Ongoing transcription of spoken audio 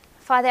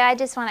Father, I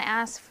just want to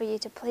ask for you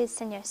to please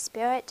send your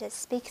Spirit to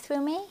speak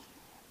through me.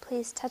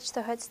 Please touch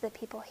the hearts of the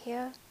people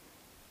here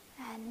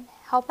and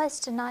help us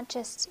to not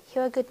just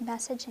hear a good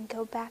message and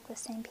go back the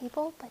same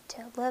people, but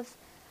to live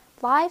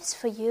lives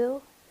for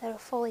you that are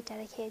fully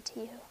dedicated to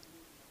you.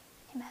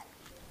 Amen.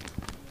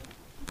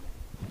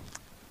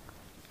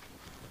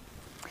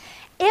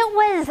 It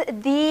was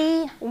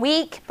the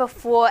week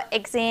before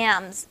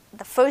exams,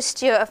 the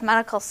first year of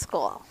medical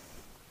school.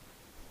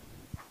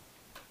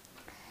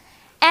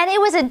 And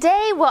it was a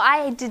day where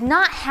I did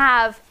not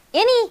have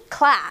any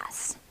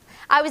class.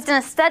 I was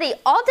going to study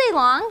all day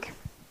long,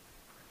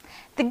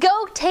 to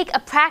go take a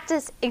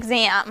practice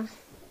exam,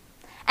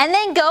 and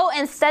then go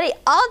and study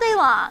all day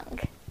long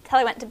till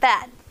I went to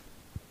bed.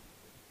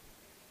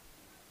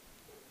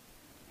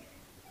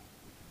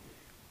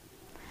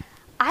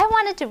 I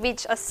wanted to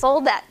reach a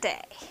soul that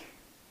day.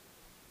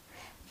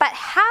 But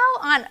how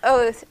on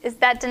earth is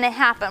that going to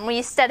happen when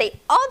you study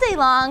all day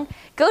long,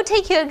 go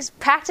take your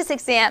practice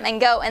exam, and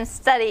go and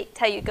study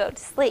till you go to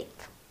sleep?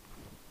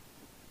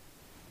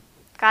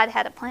 God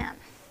had a plan.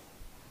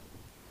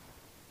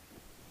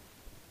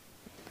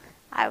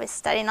 I was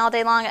studying all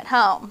day long at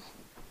home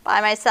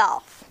by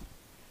myself.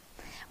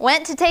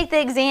 Went to take the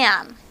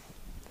exam.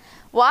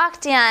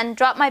 Walked in,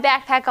 dropped my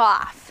backpack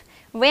off.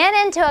 Ran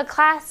into a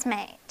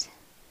classmate.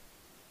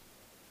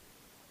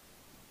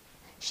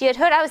 She had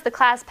heard I was the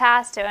class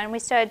pastor, and we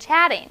started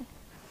chatting.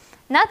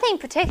 Nothing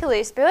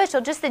particularly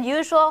spiritual, just the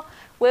usual,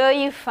 where are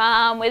you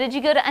from, where did you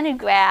go to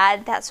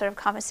undergrad, that sort of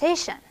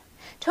conversation.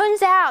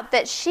 Turns out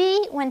that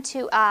she went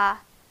to a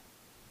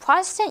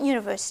Protestant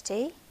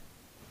university,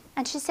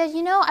 and she said,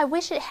 I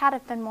wish it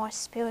had been more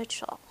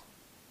spiritual.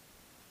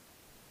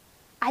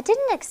 I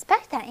didn't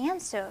expect that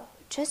answer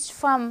just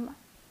from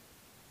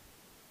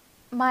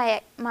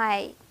my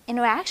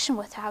interaction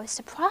with her. I was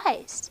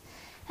surprised.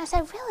 And I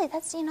said, really,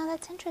 that's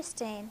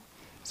interesting.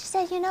 She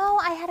said,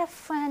 I had a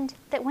friend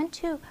that went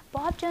to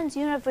Bob Jones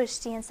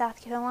University in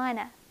South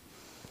Carolina.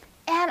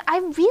 And I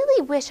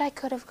really wish I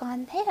could have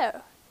gone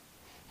there.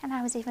 And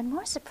I was even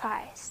more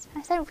surprised.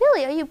 I said,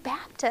 really, are you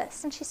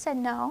Baptist? And she said,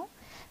 no.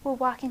 We're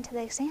walking to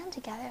the exam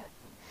together.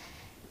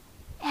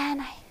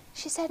 And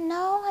she said,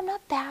 no, I'm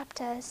not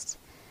Baptist.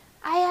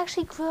 I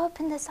actually grew up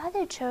in this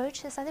other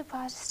church, this other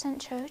Protestant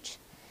church.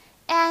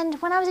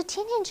 And when I was a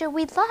teenager,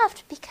 we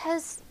left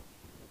because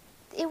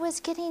it was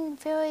getting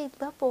very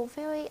liberal,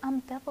 very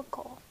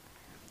unbiblical.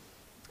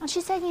 And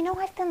she said,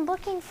 I've been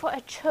looking for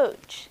a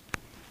church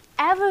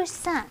ever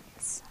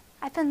since.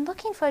 I've been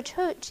looking for a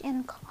church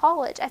in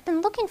college. I've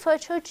been looking for a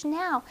church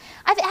now.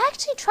 I've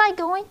actually tried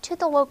going to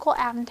the local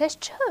Adventist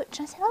church.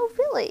 And I said, oh,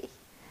 really?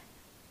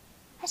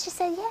 And she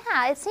said,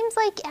 yeah, it seems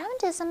like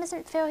Adventism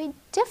isn't very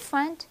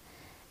different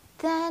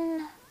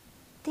than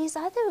these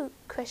other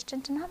Christian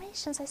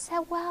denominations. I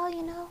said, well,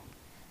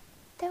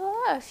 there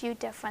are a few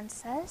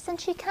differences. And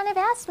she kind of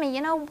asked me,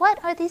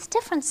 what are these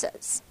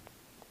differences?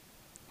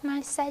 And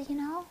I said,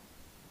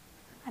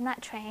 I'm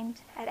not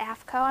trained at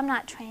AFCO. I'm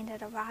not trained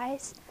at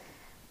Arise.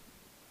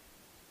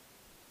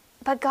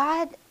 But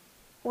I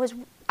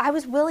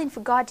was willing for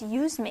God to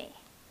use me.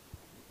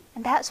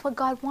 And that's what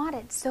God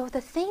wanted. So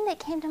the thing that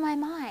came to my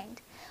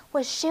mind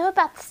was share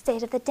about the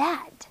state of the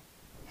dead.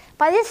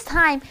 By this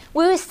time,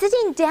 we were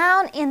sitting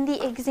down in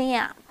the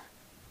exam.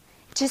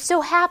 It just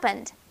so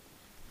happened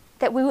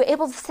that we were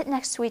able to sit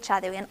next to each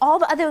other. In all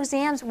the other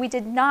exams, we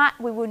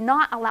were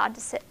not allowed to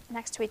sit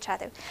next to each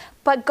other.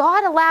 But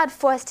God allowed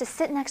for us to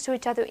sit next to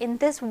each other in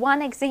this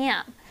one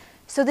exam.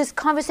 So this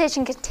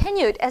conversation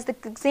continued as the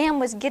exam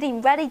was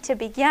getting ready to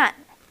begin.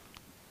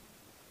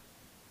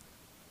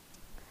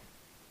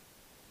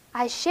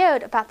 I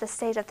shared about the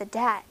state of the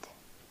dead.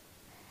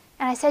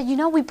 And I said,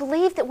 we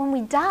believe that when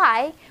we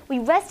die, we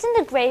rest in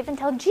the grave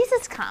until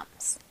Jesus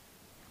comes.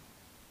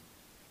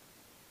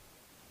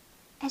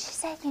 And she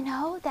said,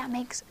 that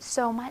makes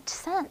so much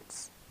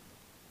sense.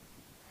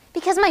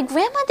 Because my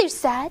grandmother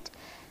said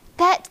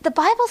that the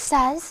Bible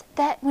says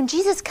that when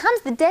Jesus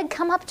comes, the dead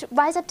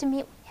rise up to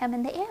meet him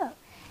in the air.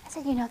 I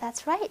said,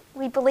 that's right.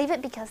 We believe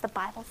it because the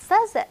Bible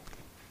says it.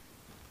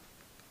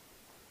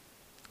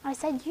 I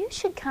said, you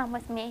should come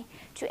with me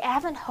to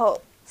Advent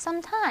Hope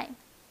sometime.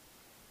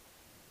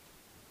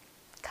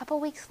 A couple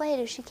weeks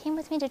later, she came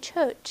with me to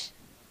church.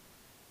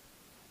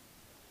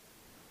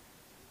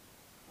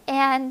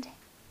 And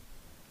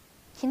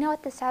you know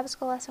what the Sabbath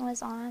school lesson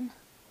was on?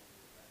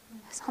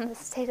 It was on the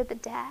state of the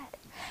dead.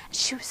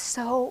 She was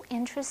so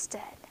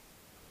interested.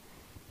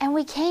 And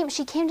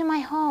she came to my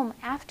home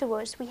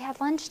afterwards. We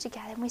had lunch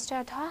together and we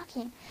started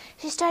talking.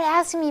 She started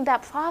asking me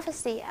about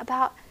prophecy,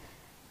 about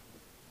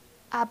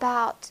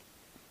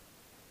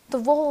the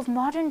role of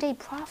modern day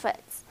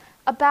prophets,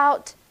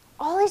 about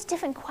all these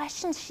different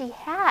questions she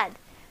had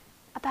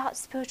about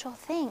spiritual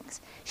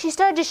things. She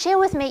started to share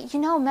with me,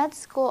 med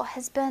school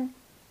has been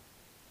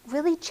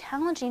really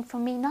challenging for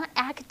me, not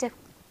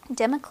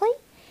academically,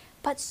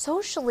 but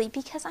socially,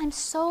 because I'm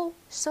so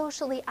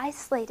socially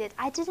isolated.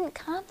 I didn't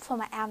come from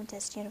an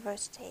Adventist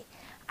university.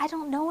 I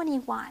don't know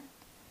anyone.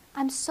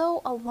 I'm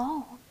so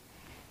alone.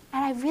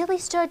 And I really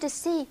started to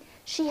see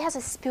she has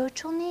a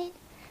spiritual need,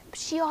 but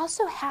she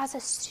also has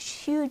a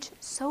huge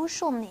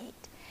social need.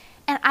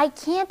 And I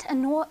can't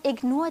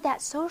ignore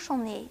that social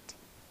need.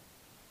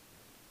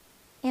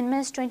 In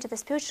ministering to the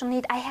spiritual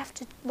need, I have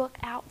to look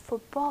out for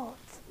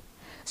both.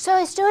 So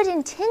I started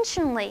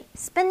intentionally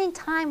spending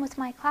time with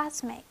my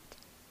classmate,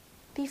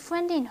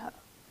 befriending her,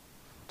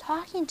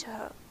 talking to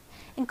her.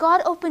 And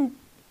God opened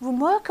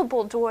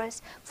remarkable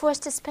doors for us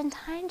to spend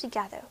time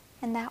together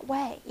in that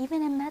way,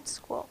 even in med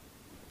school.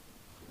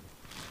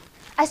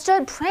 I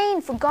started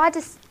praying for God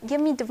to give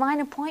me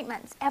divine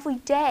appointments every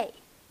day.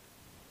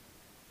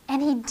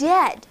 And He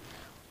did.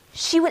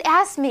 She would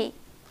ask me,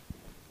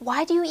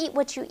 why do you eat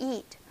what you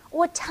eat?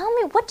 Or tell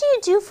me, what do you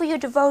do for your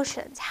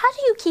devotions? How do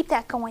you keep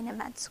that going in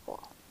med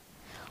school?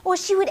 Or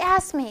she would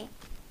ask me,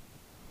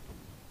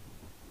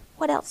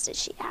 what else did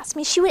she ask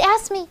me? She would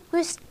ask me,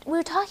 we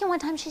were talking one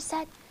time, she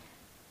said,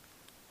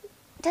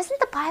 doesn't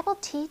the Bible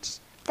teach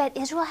that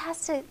Israel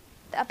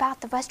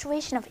about the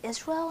restoration of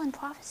Israel in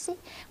prophecy?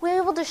 We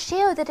were able to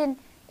share that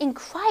in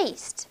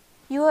Christ,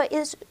 you are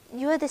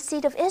the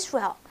seed of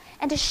Israel.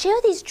 And to share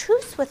these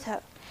truths with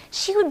her.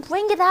 She would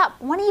bring it up.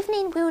 One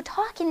evening we were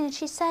talking and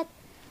she said,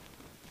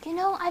 you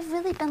know, I've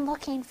really been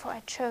looking for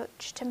a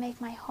church to make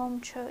my home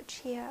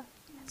church here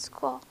at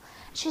school.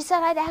 She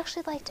said, I'd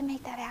actually like to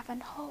make that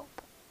Advent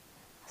Hope.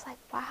 I was like,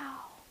 wow.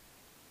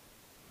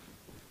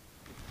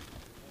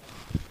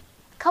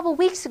 A couple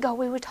weeks ago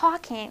we were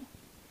talking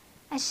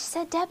and she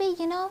said, Debbie,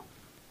 you know,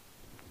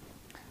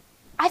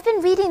 I've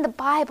been reading the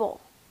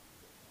Bible,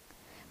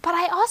 but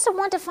I also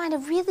want to find a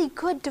really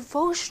good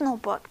devotional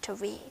book to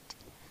read.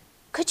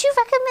 Could you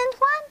recommend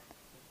one?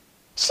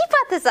 She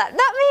brought this up,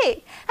 not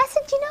me. I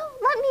said, you know,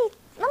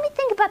 let me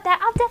think about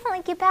that. I'll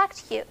definitely get back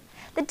to you.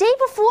 The day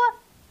before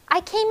I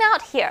came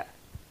out here,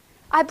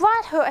 I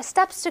brought her a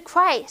Steps to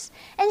Christ,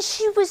 and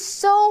she was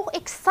so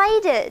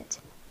excited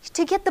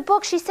to get the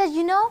book. She said,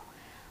 you know,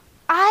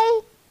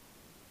 I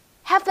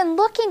have been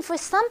looking for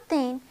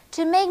something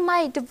to make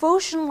my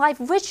devotion life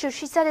richer.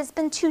 She said, it's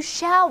been too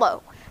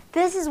shallow.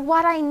 This is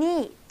what I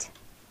need.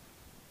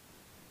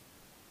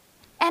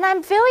 And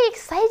I'm very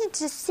excited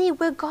to see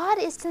where God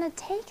is going to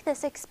take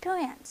this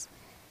experience.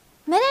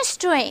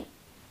 Ministering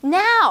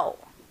now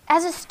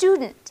as a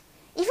student,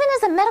 even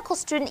as a medical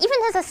student, even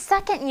as a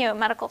second-year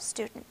medical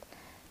student,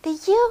 the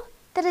year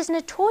that is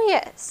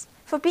notorious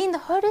for being the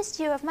hardest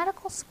year of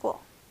medical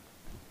school.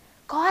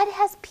 God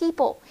has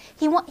people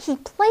He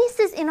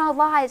places in our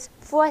lives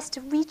for us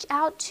to reach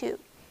out to,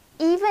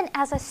 even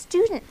as a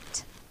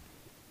student.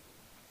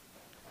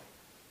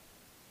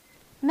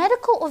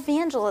 Medical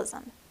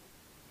evangelism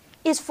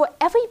is for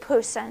every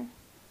person,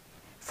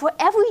 for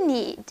every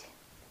need,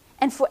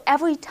 and for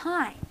every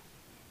time.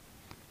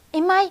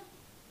 In my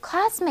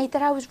classmate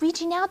that I was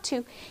reaching out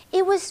to,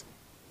 it was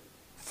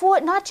for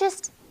not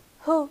just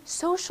her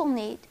social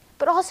need,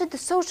 but also the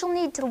social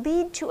need to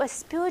lead to a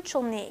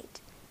spiritual need.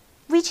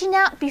 Reaching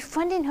out,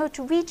 befriending her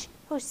to reach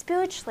her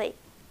spiritually.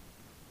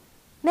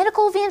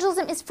 Medical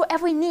evangelism is for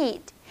every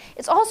need.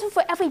 It's also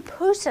for every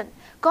person.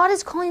 God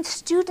is calling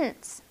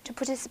students to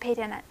participate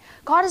in it.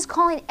 God is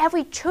calling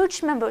every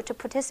church member to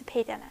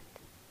participate in it.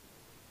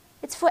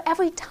 It's for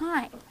every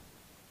time.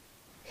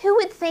 Who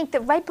would think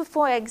that right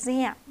before an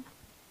exam,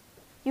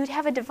 you'd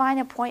have a divine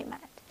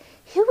appointment?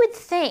 Who would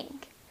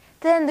think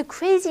that in the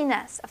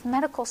craziness of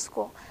medical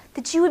school,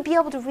 that you would be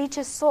able to reach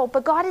a soul?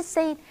 But God is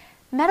saying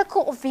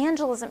medical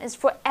evangelism is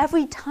for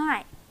every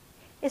time.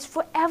 It's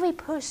for every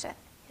person.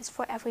 It's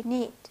for every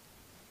need.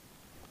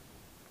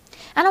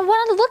 And I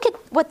want to look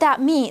at what that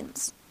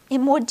means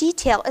in more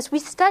detail as we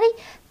study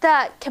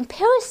the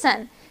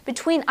comparison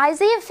between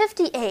Isaiah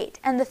 58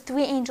 and the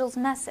three angels'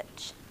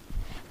 message.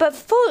 But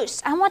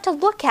first, I want to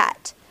look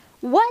at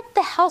what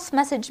the health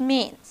message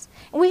means.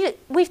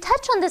 We've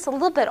touched on this a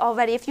little bit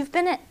already if you've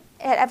been at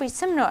every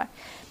seminar.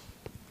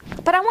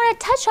 But I want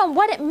to touch on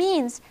what it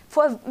means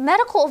for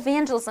medical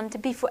evangelism to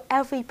be for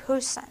every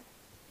person.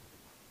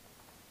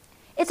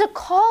 It's a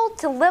call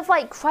to live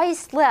like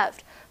Christ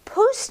lived,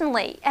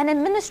 personally and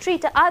in ministry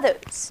to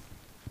others.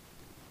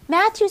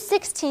 Matthew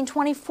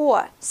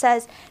 16:24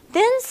 says,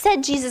 Then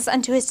said Jesus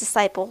unto his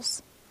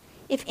disciples,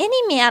 If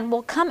any man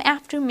will come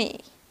after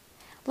me,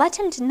 let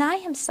him deny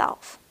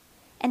himself,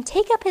 and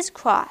take up his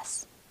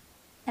cross,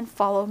 and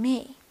follow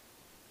me.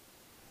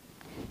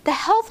 The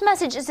health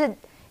message is a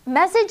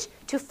message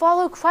to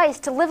follow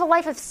Christ, to live a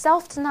life of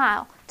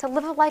self-denial, to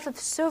live a life of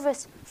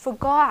service for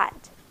God.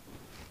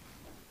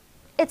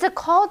 It's a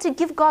call to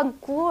give God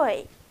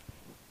glory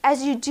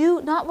as you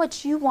do not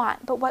what you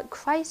want, but what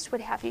Christ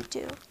would have you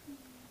do.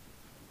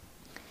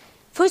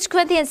 1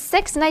 Corinthians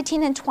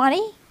 6:19 and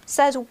 20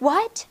 says,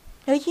 What?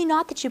 Know ye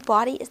not that your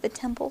body is the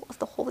temple of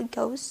the Holy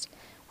Ghost,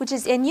 which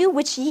is in you,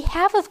 which ye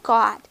have of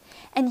God,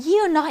 and ye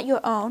are not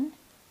your own?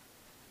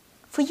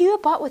 For you are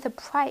bought with a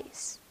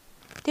price.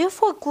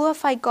 Therefore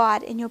glorify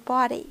God in your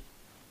body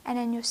and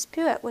in your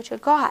spirit, which are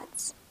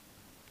God's.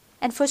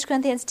 And 1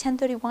 Corinthians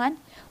 10:31,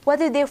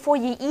 Whether therefore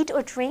ye eat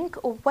or drink,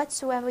 or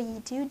whatsoever ye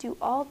do, do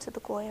all to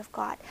the glory of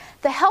God.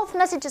 The health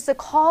message is a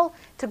call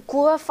to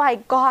glorify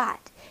God.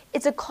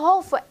 It's a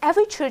call for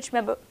every church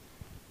member,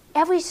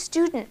 every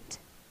student,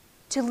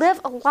 to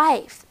live a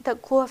life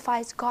that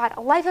glorifies God,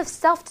 a life of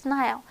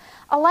self-denial,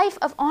 a life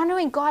of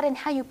honoring God in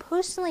how you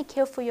personally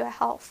care for your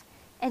health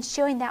and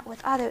sharing that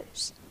with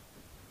others.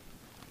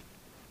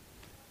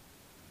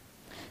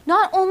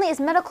 Not only is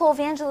medical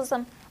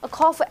evangelism a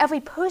call for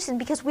every person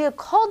because we are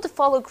called to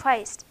follow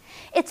Christ,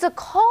 it's a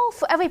call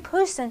for every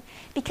person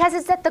because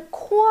it's at the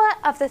core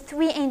of the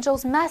three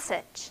angels'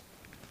 message.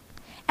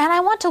 And I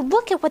want to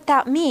look at what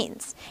that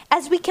means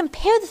as we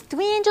compare the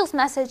three angels'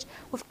 message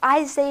with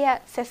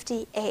Isaiah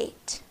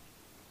 58.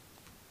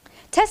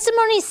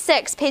 Testimony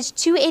 6, page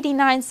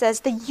 289 says,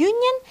 the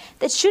union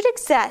that should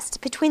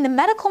exist between the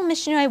medical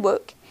missionary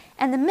work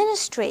and the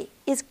ministry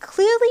is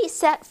clearly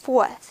set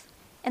forth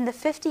in the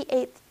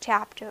 58th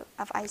chapter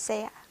of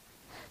Isaiah.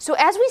 So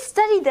as we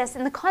study this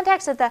in the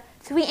context of the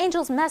three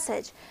angels'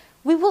 message,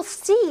 we will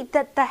see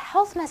that the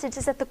health message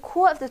is at the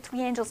core of the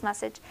three angels'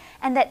 message,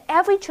 and that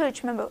every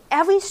church member,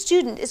 every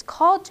student is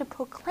called to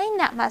proclaim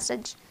that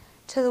message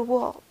to the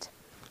world.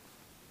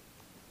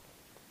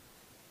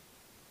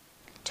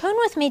 Turn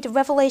with me to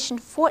Revelation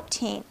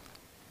 14,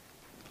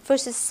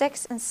 verses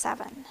 6 and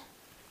 7.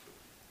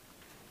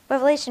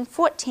 Revelation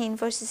 14,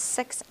 verses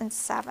 6 and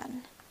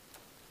 7.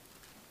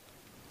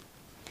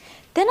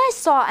 Then I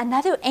saw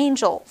another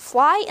angel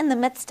fly in the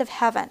midst of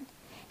heaven,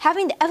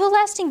 having the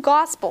everlasting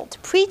gospel to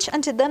preach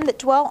unto them that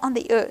dwell on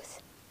the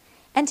earth,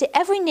 and to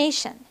every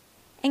nation,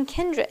 and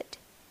kindred,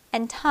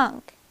 and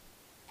tongue,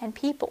 and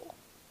people,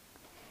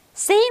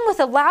 saying with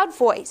a loud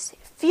voice,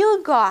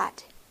 Fear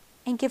God,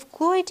 and give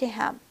glory to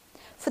him,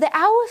 for the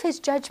hour of his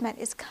judgment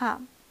is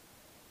come,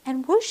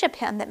 and worship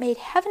him that made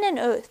heaven and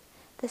earth,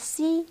 the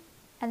sea,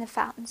 and the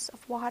fountains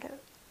of water.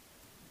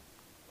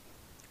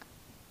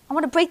 I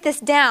want to break this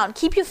down.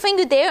 Keep your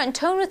finger there and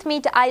turn with me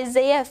to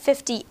Isaiah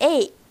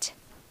 58.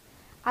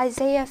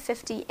 Isaiah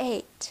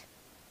 58.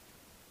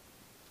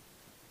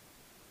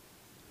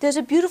 There's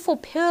a beautiful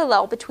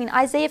parallel between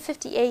Isaiah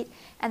 58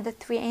 and the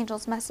three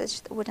angels'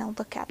 message that we're going to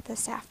look at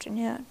this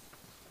afternoon.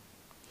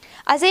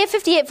 Isaiah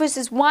 58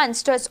 verses 1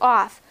 starts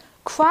off,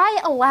 Cry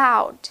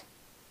aloud,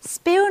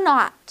 spare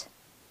not.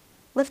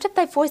 Lift up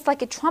thy voice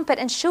like a trumpet,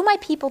 and show my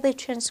people their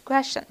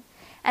transgression,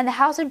 and the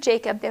house of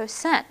Jacob their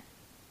sin.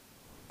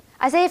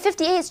 Isaiah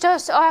 58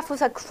 starts off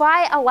with a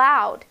cry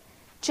aloud,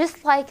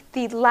 just like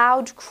the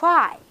loud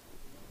cry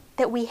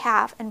that we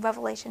have in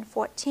Revelation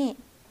 14.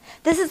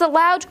 This is a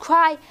loud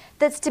cry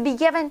that's to be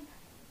given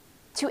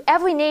to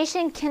every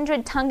nation,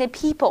 kindred, tongue, and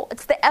people.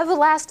 It's the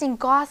everlasting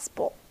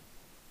gospel.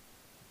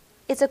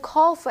 It's a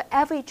call for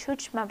every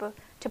church member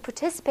to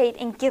participate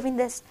in giving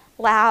this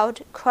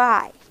loud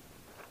cry.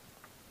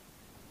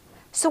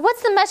 So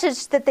what's the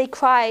message that they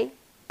cry,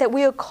 that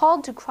we are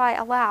called to cry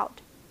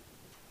aloud?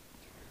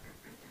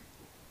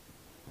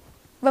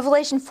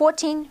 Revelation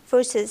 14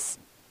 verses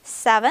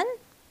 7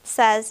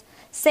 says,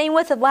 saying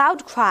with a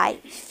loud cry,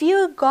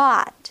 Fear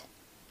God.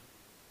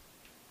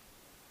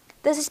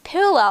 This is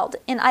paralleled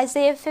in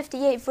Isaiah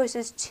 58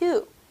 verses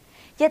 2.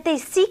 Yet they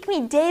seek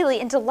me daily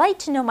and delight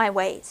to know my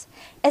ways,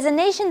 as a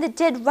nation that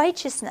did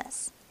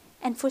righteousness,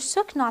 and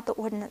forsook not the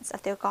ordinance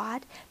of their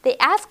God. They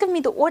ask of me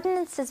the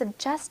ordinances of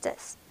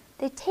justice.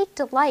 They take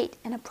delight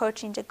in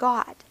approaching to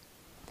God.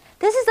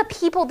 This is a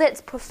people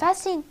that's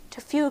professing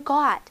to fear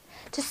God,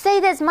 to say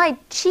that it's my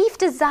chief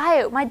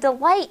desire, my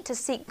delight to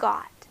seek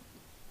God.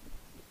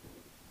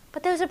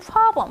 But there's a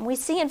problem. We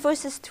see in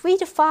verses 3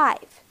 to 5.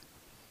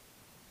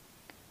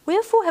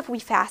 Wherefore have we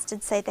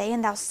fasted, say they,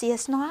 and thou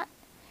seest not?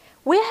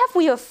 Where have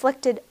we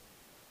afflicted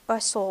our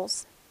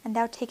souls, and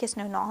thou takest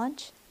no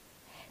knowledge?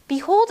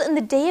 Behold, in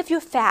the day of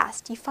your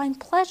fast ye find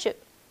pleasure,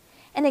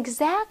 and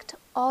exact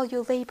all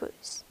your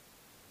labors.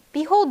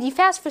 Behold, ye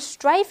fast for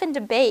strife and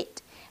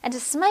debate, and to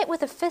smite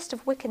with a fist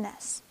of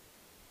wickedness.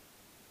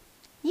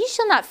 Ye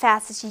shall not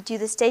fast as ye do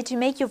this day, to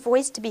make your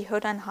voice to be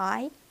heard on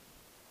high.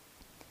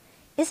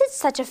 Is it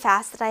such a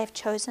fast that I have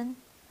chosen?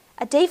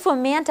 A day for a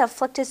man to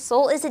afflict his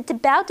soul? Is it to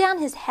bow down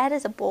his head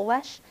as a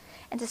bulrush,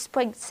 and to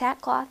spread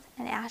sackcloth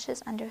and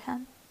ashes under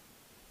him?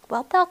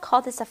 Wilt thou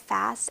call this a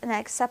fast and an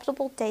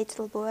acceptable day to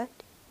the Lord?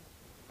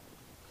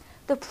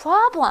 The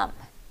problem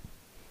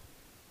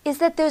is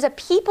that there's a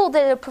people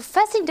that are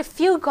professing to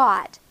fear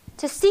God,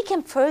 to seek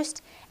him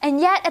first, and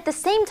yet at the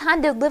same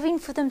time they're living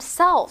for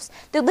themselves.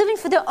 They're living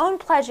for their own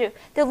pleasure.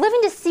 They're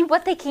living to see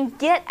what they can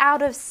get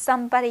out of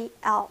somebody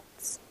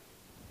else.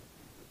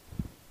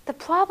 The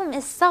problem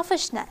is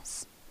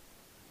selfishness.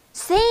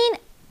 Saying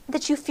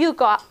that you fear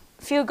God,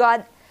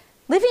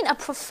 living a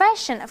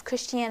profession of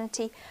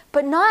Christianity,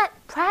 but not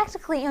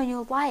practically in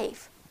your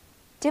life,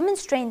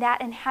 demonstrating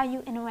that in how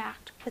you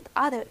interact with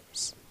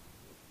others.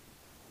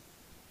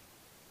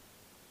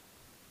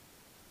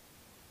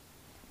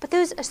 But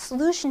there's a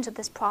solution to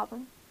this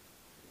problem.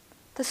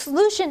 The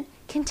solution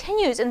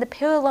continues in the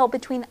parallel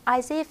between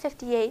Isaiah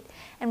 58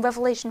 and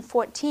Revelation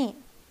 14.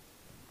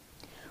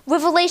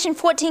 Revelation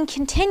 14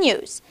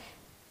 continues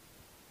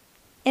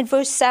in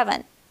verse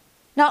 7.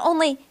 Not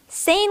only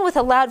saying with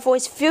a loud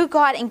voice, fear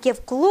God and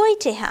give glory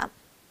to him.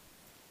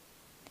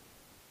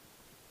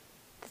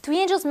 The three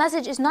angels'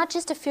 message is not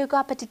just to fear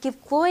God, but to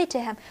give glory to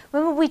Him.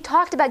 Remember, we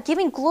talked about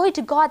giving glory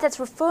to God. That's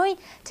referring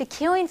to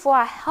caring for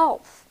our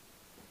health.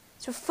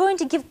 It's referring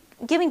to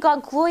giving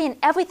God glory in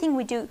everything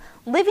we do,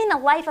 living a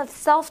life of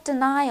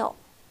self-denial,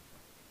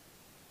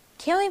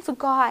 caring for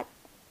God,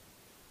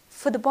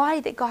 for the body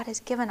that God has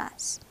given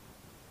us,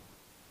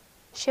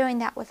 sharing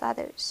that with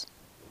others.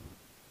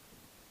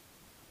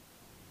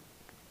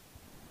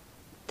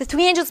 The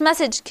three angels'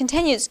 message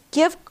continues,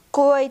 give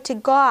glory to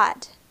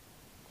God.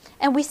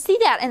 And we see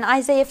that in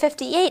Isaiah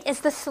 58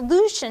 as the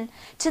solution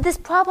to this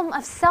problem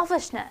of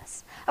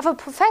selfishness, of a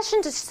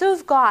profession to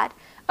serve God,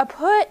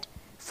 apart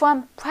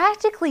from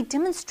practically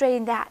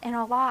demonstrating that in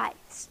our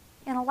lives,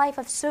 in a life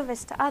of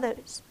service to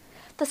others.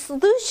 The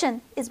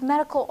solution is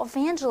medical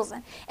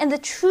evangelism in the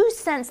true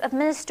sense of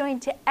ministering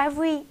to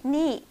every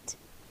need,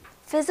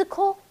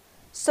 physical,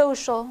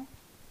 social,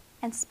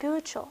 and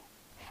spiritual.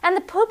 And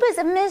the purpose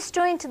of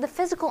ministering to the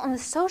physical and the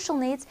social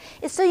needs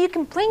is so you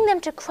can bring them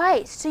to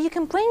Christ, so you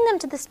can bring them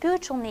to the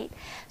spiritual need.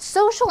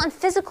 Social and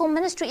physical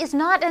ministry is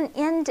not an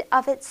end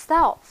of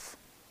itself.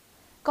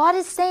 God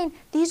is saying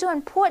these are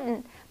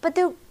important, but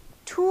they're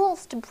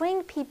tools to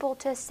bring people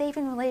to a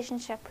saving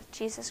relationship with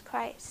Jesus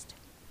Christ.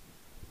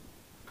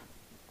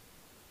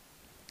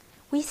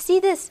 We see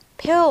this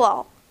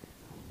parallel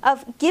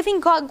of giving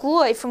God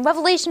glory from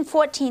Revelation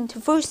 14 to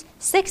verse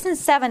 6 and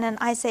 7 in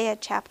Isaiah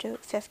chapter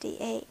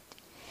 58.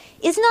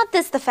 Is not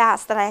this the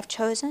fast that I have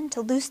chosen,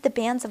 to loose the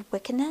bands of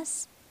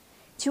wickedness,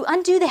 to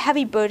undo the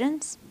heavy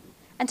burdens,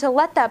 and to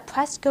let the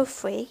oppressed go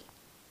free,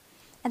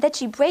 and that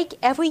ye break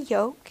every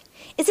yoke?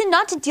 Is it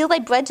not to deal thy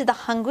bread to the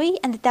hungry,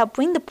 and that thou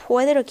bring the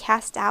poor that are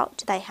cast out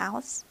to thy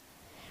house?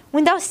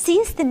 When thou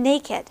seest the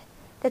naked,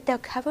 that thou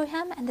cover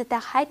him, and that thou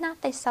hide not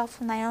thyself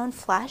from thine own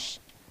flesh?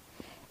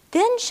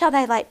 Then shall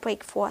thy light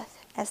break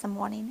forth as the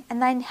morning,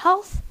 and thine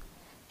health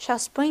shall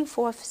spring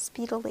forth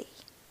speedily.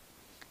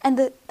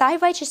 And thy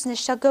righteousness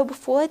shall go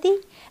before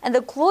thee, and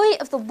the glory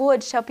of the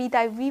Lord shall be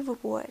thy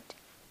reward.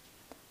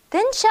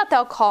 Then shalt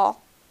thou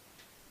call,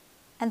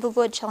 and the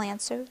Lord shall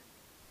answer.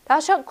 Thou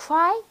shalt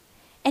cry,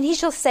 and he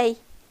shall say,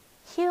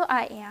 Here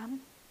I am.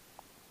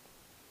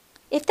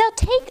 If thou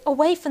take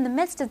away from the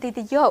midst of thee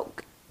the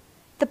yoke,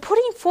 the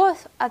putting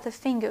forth of the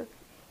finger,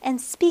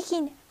 and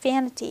speaking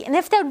vanity, and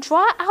if thou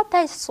draw out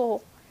thy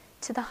soul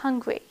to the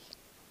hungry,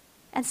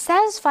 and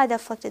satisfy the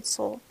afflicted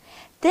soul,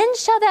 then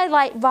shall thy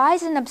light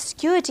rise in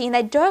obscurity, and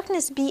thy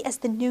darkness be as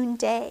the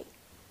noonday.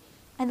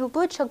 And the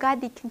Lord shall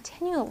guide thee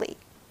continually,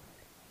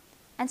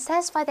 and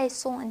satisfy thy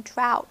soul in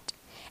drought,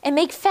 and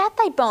make fat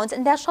thy bones,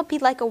 and thou shalt be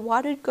like a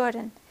watered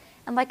garden,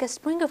 and like a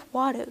spring of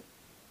water,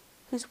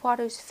 whose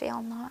waters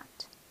fail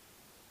not.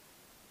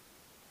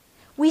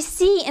 We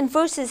see in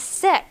verses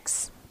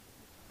 6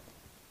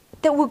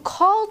 that we're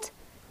called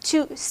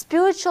to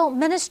spiritual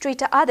ministry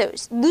to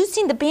others,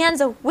 loosing the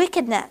bands of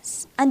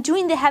wickedness,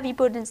 undoing the heavy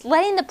burdens,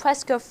 letting the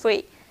oppressed go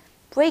free,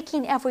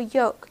 breaking every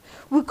yoke.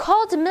 We're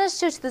called to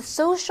minister to the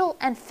social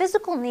and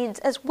physical needs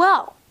as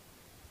well,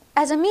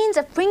 as a means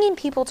of bringing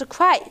people to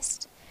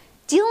Christ,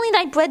 dealing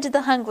thy bread to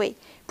the hungry,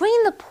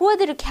 bringing the poor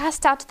that are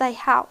cast out to thy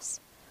house,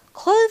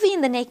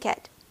 clothing the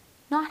naked,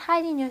 not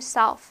hiding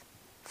yourself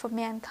from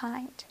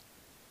mankind.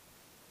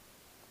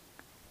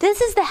 This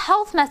is the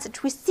health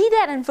message. We see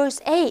that in verse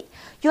 8.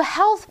 Your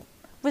health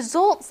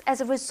results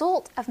as a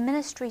result of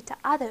ministry to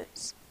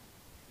others.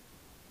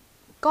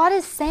 God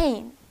is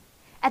saying,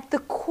 at the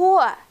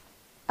core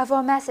of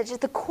our message,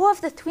 at the core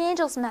of the three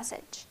angels'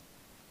 message,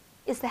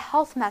 is the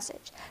health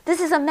message. This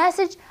is a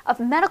message of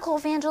medical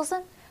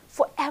evangelism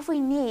for every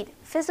need,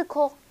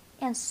 physical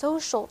and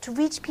social, to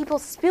reach people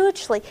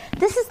spiritually.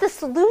 This is the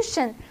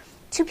solution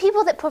to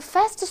people that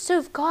profess to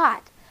serve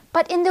God,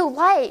 but in their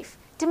life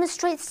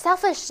demonstrate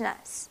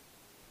selfishness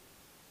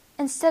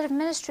instead of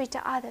ministry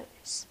to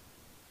others.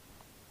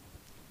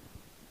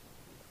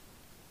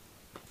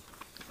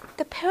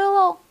 The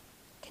parallel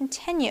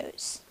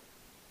continues.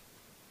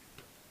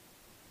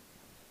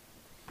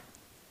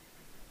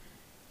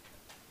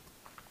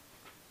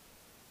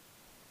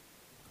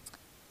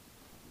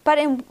 But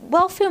in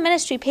Welfare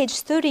Ministry, page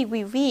 30,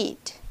 we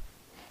read,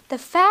 the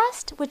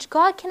fast which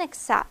God can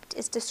accept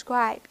is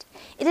described.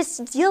 It is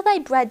to deal thy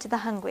bread to the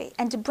hungry,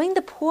 and to bring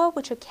the poor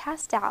which are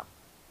cast out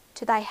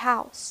to thy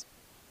house.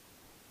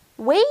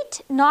 Wait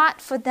not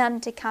for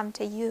them to come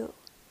to you.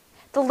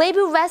 The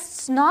labor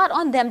rests not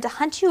on them to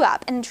hunt you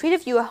up and entreat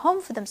of you a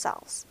home for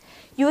themselves.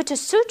 You are to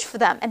search for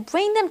them and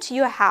bring them to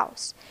your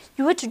house.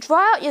 You are to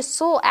draw out your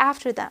soul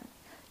after them.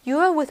 You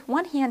are with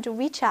one hand to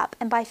reach up,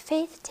 and by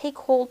faith take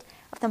hold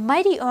of the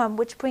mighty arm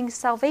which brings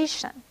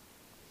salvation,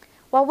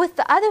 while with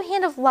the other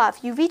hand of love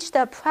you reach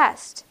the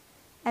oppressed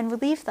and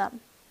relieve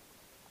them.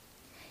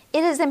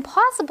 It is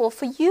impossible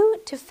for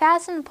you to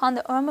fasten upon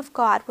the arm of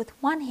God with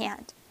one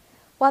hand,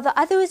 while the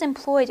other is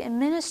employed in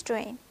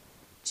ministering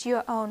to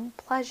your own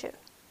pleasure.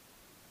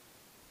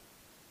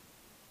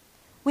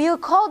 We are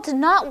called to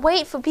not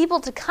wait for people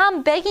to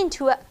come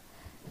to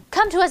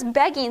us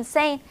begging,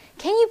 saying,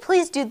 can you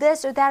please do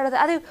this or that or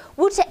the other?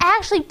 We're to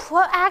actually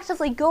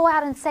proactively go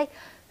out and say,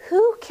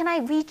 who can I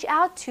reach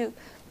out to?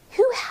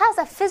 Who has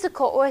a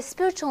physical or a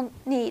spiritual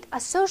need, a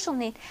social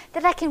need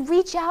that I can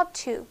reach out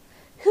to?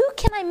 Who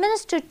can I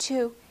minister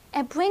to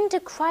and bring to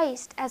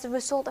Christ as a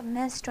result of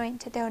ministering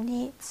to their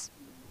needs?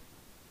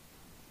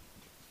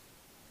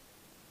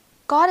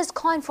 God is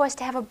calling for us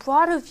to have a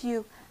broader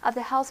view of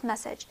the health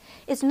message.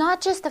 It's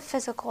not just the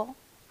physical.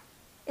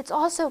 It's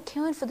also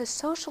caring for the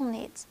social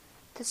needs,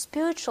 the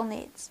spiritual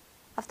needs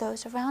of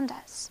those around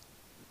us.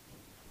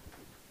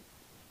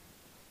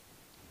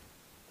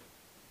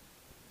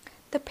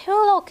 The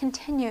parallel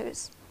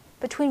continues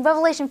between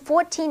Revelation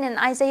 14 and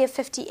Isaiah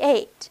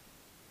 58.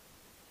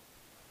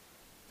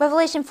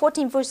 Revelation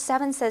 14 verse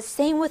 7 says,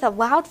 saying with a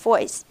loud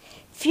voice,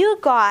 fear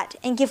God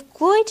and give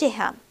glory to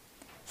him,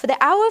 for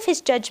the hour of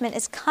his judgment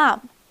is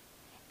come,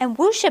 and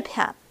worship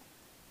him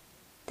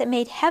that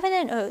made heaven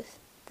and earth,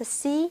 the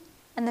sea,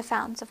 and the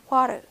fountains of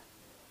water.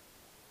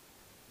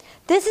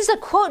 This is a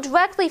quote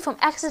directly from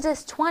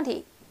Exodus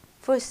 20,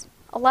 verse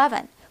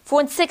 11. For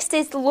in 6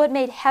 days the Lord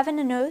made heaven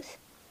and earth,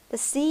 the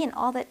sea, and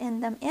all that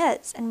in them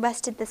is, and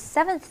rested the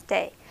seventh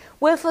day.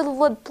 Wherefore the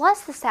Lord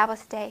blessed the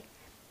Sabbath day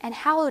and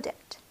hallowed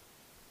it.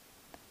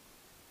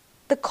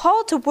 The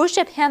call to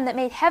worship him that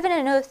made heaven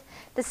and earth,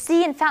 the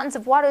sea, and fountains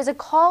of water is a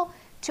call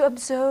to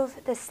observe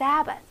the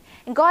Sabbath.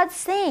 And God's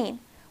saying,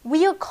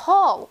 we are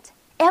called,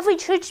 every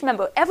church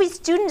member, every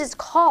student is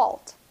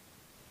called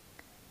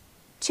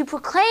to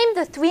proclaim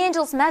the three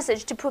angels'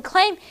 message, to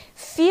proclaim,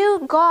 fear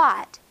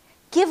God,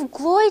 give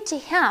glory to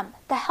him,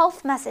 the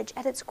health message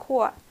at its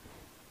core.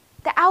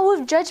 The hour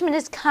of judgment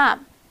is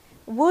come.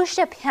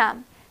 Worship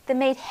him that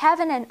made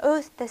heaven and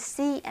earth, the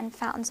sea, and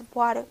fountains of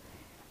water.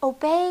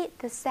 Obey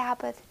the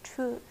Sabbath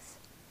truth.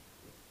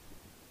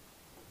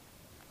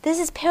 This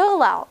is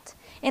paralleled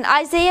in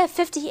Isaiah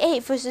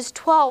 58, verses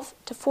 12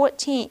 to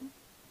 14.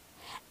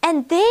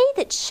 And they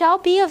that shall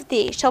be of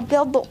thee shall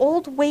build the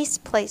old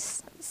waste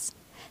places.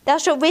 Thou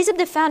shalt raise up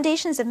the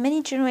foundations of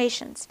many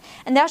generations,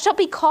 and thou shalt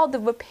be called the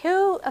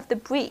repairer of the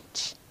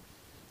breach,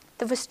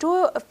 the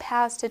restorer of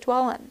paths to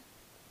dwell in.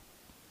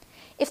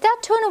 If thou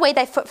turn away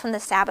thy foot from the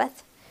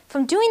Sabbath,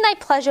 from doing thy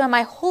pleasure on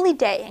my holy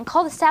day, and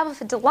call the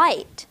Sabbath a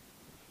delight,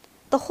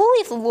 the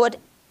holy of the Lord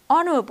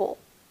honorable,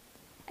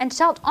 and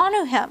shalt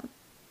honor him,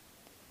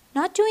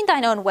 not doing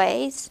thine own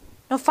ways,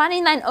 nor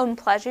finding thine own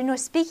pleasure, nor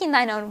speaking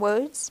thine own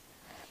words,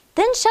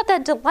 then shalt thou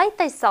delight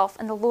thyself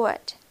in the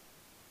Lord.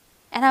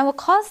 And I will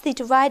cause thee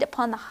to ride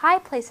upon the high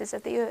places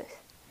of the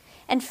earth,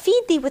 and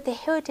feed thee with the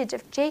heritage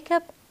of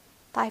Jacob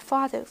thy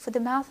father, for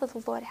the mouth of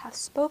the Lord hath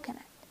spoken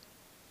it.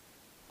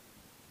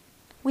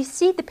 We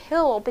see the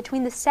parallel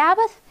between the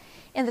Sabbath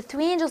in the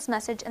three angels'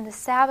 message and the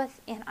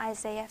Sabbath in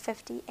Isaiah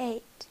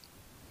 58.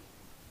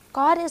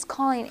 God is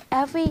calling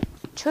every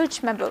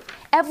church member,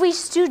 every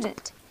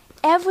student,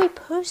 every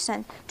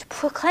person to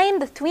proclaim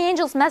the three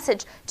angels'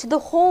 message to the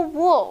whole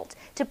world,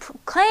 to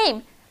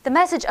proclaim the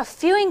message of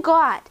fearing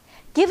God,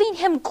 giving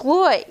him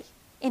glory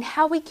in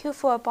how we care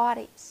for our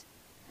bodies.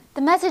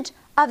 The message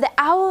of the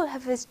hour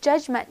of his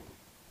judgment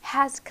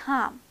has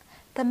come.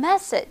 The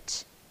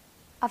message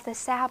of the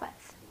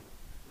Sabbath.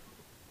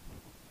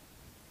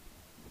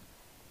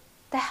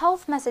 The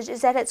health message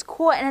is at its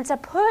core, and it's a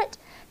part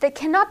that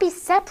cannot be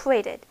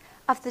separated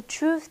of the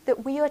truth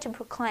that we are to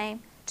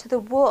proclaim to the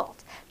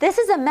world. This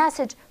is a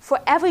message for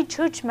every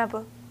church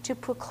member to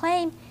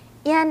proclaim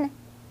in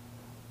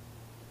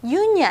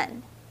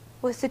union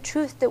with the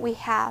truth that we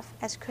have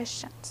as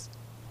Christians.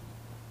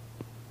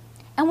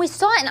 And we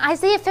saw in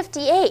Isaiah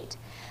 58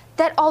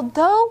 that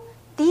although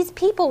these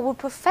people were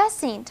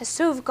professing to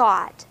serve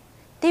God,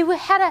 they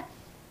had a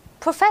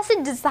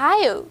professed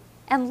desire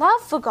and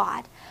love for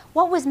God,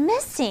 what was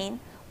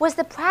missing was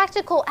the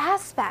practical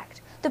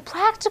aspect, the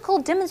practical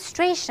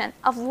demonstration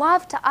of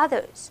love to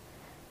others,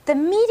 the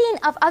meeting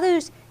of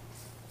others'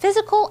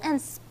 physical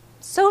and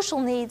social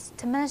needs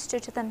to minister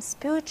to them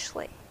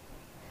spiritually.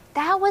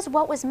 That was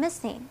what was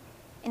missing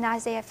in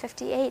Isaiah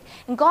 58.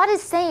 And God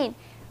is saying,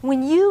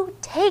 when you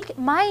take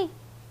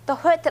the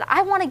hurt that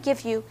I want to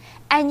give you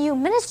and you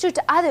minister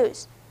to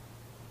others,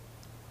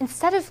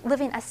 instead of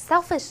living a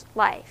selfish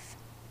life,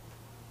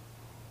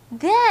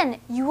 then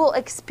you will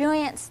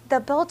experience the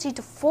ability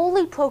to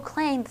fully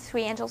proclaim the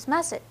three angels'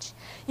 message.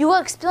 You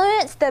will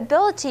experience the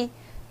ability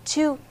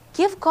to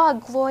give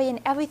God glory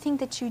in everything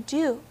that you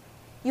do.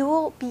 You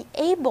will be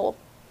able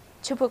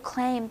to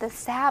proclaim the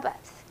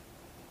Sabbath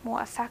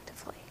more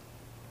effectively.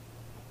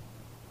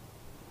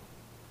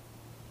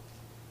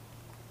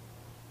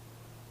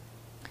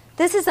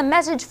 This is a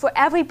message for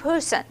every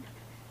person.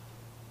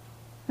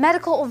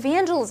 Medical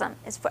evangelism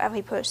is for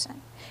every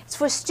person. It's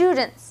for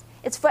students.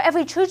 It's for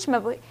every church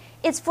member.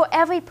 It's for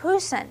every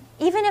person.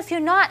 Even if you're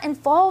not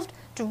involved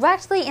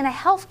directly in a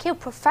healthcare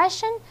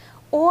profession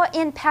or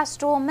in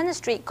pastoral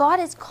ministry, God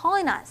is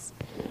calling us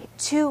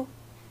to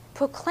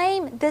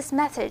proclaim this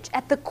message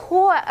at the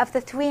core of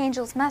the three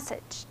angels'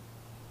 message.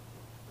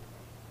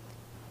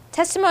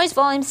 Testimonies,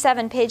 Volume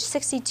 7, page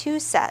 62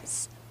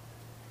 says,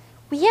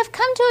 "We have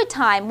come to a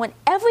time when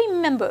every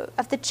member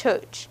of the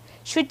church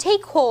should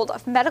take hold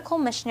of medical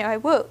missionary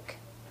work.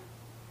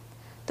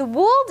 The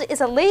world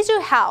is a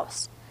laser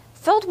house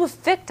filled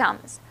with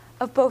victims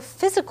of both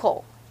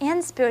physical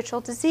and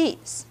spiritual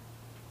disease.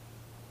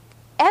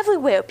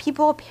 Everywhere,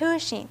 people are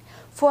perishing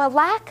for a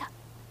lack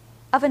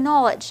of a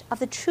knowledge of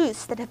the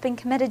truths that have been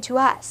committed to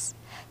us.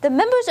 The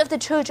members of the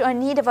church are in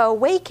need of an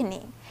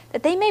awakening,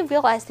 that they may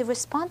realize their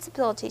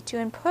responsibility to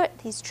impart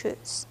these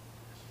truths.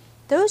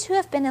 Those who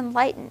have been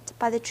enlightened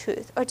by the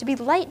truth are to be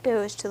light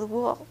bearers to the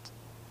world.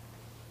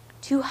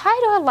 To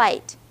hide our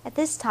light at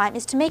this time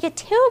is to make a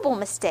terrible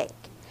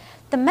mistake.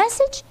 The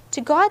message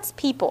to God's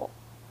people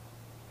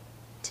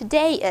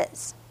today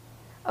is,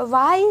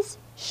 "Arise,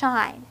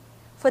 shine,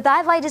 for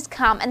thy light is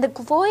come, and the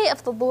glory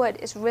of the Lord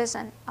is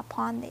risen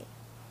upon thee."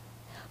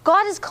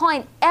 God is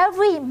calling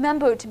every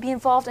member to be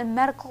involved in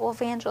medical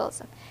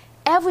evangelism,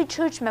 every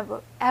church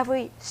member,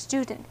 every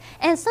student.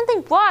 And it's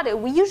something broader.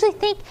 We usually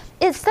think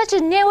it's such a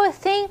narrow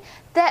thing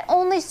that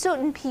only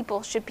certain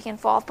people should be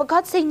involved. But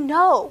God's saying,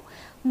 no,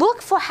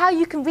 look for how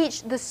you can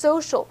reach the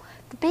social,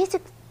 the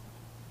basic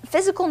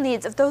physical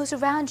needs of those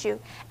around you,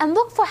 and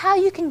look for how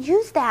you can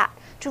use that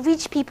to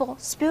reach people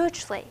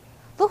spiritually.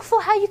 Look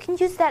for how you can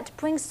use that to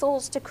bring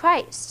souls to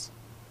Christ.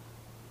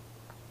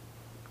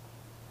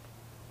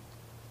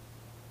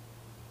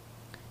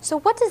 So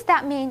what does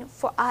that mean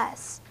for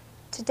us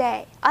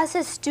today, us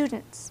as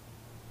students?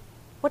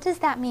 What does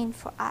that mean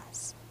for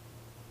us?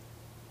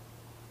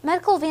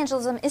 Medical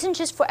evangelism isn't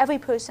just for every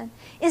person,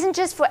 isn't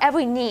just for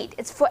every need,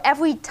 it's for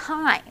every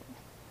time.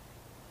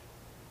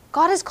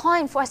 God is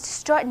calling for us to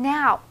start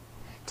now,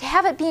 to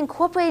have it be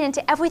incorporated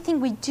into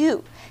everything we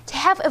do, to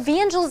have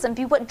evangelism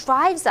be what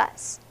drives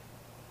us.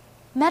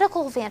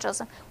 Medical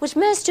evangelism, which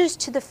ministers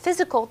to the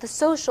physical, the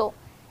social,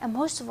 and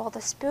most of all,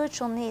 the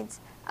spiritual needs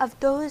of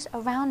those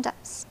around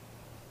us.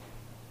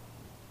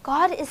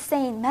 God is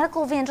saying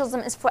medical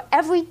evangelism is for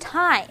every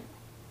time.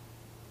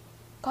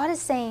 God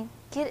is saying,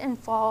 get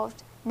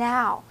involved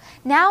now.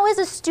 Now as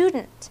a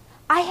student,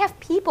 I have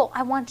people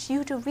I want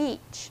you to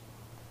reach.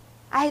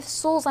 I have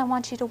souls I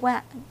want you to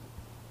win.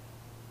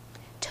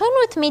 Turn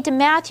with me to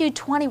Matthew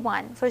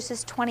 21,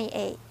 verses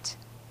 28.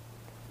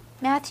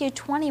 Matthew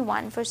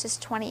 21, verses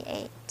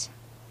 28.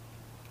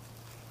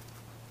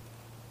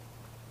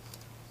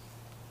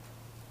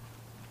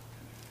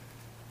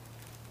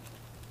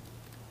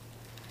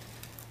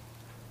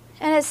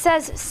 And it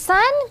says,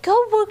 "Son,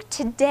 go work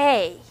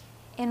today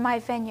in my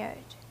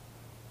vineyard."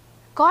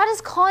 God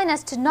is calling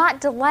us to not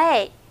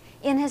delay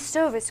in His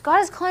service. God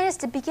is calling us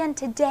to begin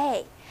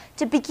today,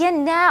 to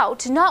begin now,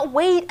 to not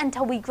wait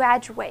until we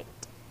graduate,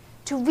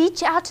 to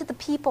reach out to the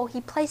people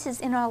He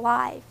places in our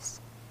lives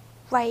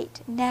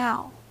right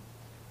now.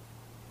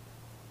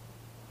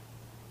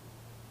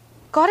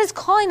 God is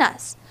calling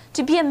us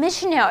to be a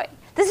missionary.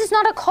 This is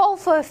not a call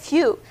for a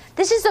few.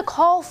 This is a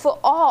call for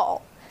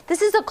all.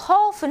 This is a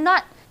call for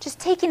not just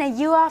taking a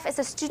year off as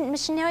a student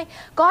missionary.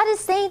 God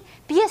is saying,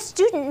 be a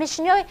student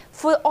missionary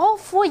for all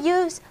 4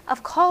 years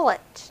of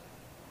college.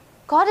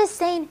 God is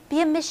saying,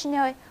 be a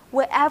missionary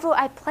wherever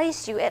I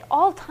place you at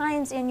all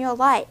times in your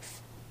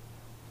life.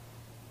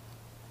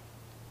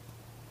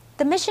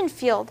 The mission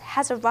field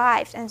has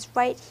arrived and it's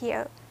right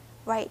here,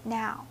 right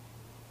now.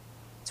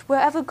 It's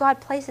wherever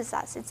God places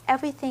us. It's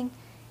everything.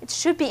 It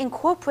should be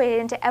incorporated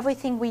into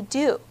everything we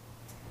do.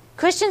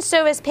 Christian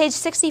Service, page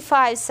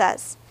 65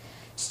 says,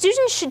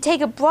 "Students should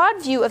take a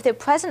broad view of their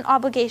present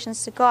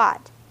obligations to God.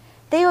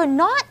 They are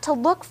not to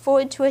look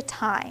forward to a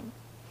time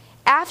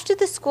after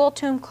the school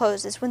term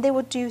closes when they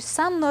will do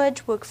some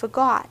large work for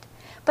God,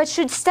 but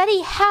should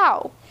study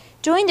how,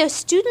 during their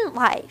student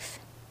life,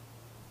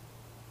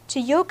 to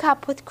yoke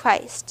up with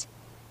Christ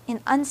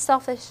in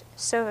unselfish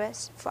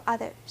service for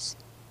others."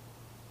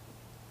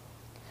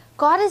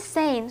 God is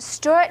saying,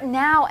 start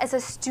now as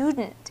a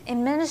student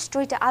in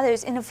ministry to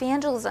others, in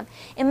evangelism,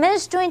 in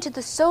ministering to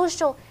the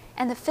social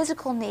and the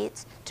physical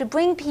needs, to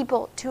bring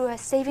people to a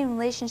saving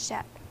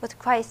relationship with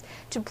Christ,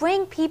 to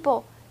bring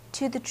people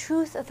to the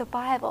truth of the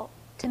Bible,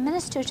 to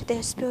minister to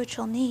their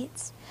spiritual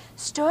needs.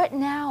 Start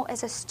now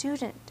as a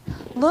student.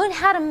 Learn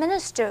how to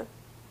minister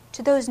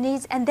to those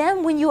needs, and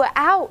then when you are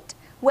out,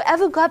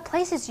 wherever God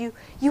places you,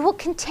 you will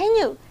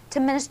continue to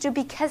minister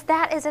because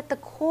that is at the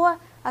core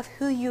of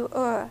who you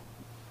are.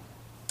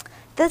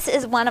 This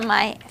is one of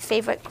my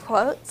favorite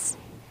quotes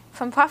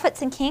from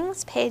Prophets and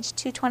Kings, page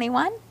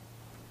 221.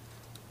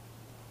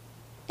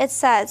 It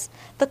says,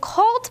 "The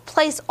call to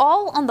place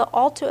all on the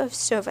altar of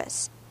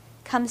service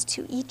comes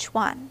to each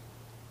one."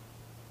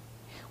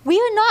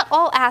 We are not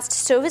all asked to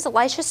serve as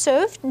Elisha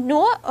served,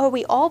 nor are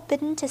we all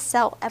bidden to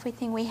sell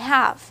everything we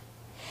have.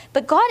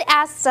 But God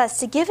asks us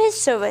to give His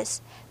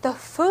service the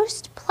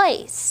first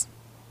place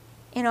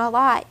in our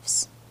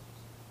lives.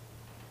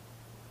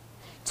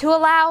 To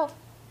allow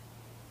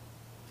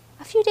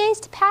a few days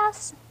to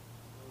pass.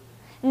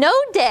 No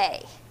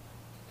day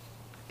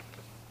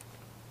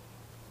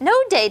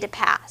to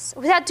pass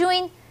without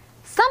doing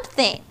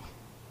something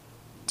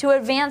to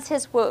advance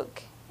His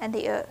work in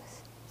the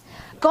earth.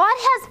 God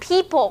has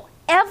people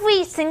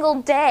every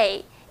single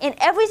day in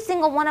every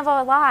single one of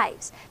our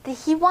lives that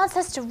He wants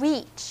us to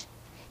reach.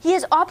 He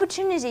has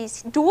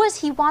opportunities, doors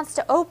He wants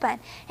to open.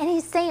 And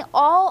He's saying,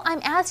 all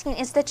I'm asking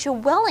is that you're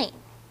willing.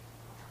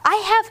 I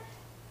have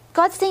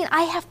God's saying,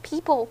 I have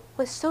people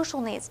with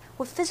social needs,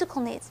 with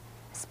physical needs,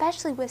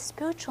 especially with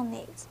spiritual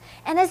needs.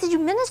 And as you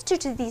minister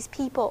to these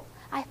people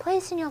I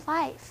place in your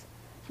life,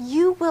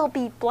 you will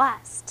be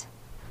blessed.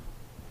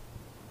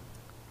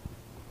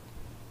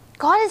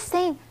 God is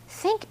saying,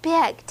 think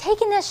big,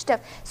 take initiative,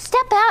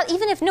 step out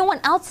even if no one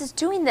else is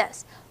doing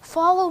this.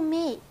 Follow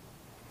me.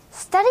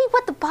 Study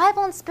what the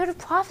Bible and Spirit of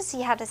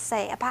Prophecy had to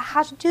say about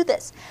how to do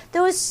this.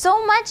 There was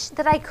so much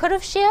that I could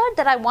have shared,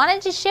 that I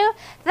wanted to share,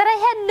 that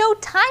I had no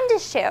time to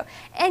share.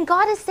 And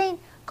God is saying,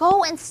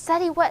 go and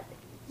study what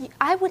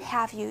I would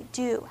have you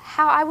do,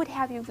 how I would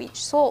have you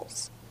reach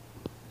souls.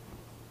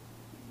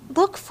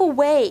 Look for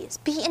ways,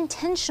 be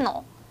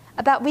intentional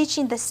about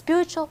reaching the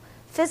spiritual,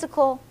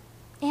 physical,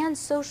 and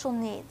social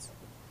needs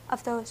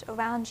of those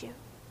around you.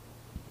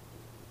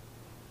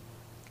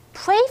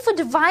 Pray for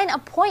divine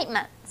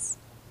appointments.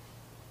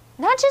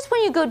 Not just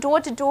when you go door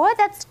to door,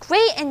 that's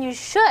great and you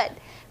should.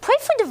 Pray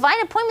for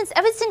divine appointments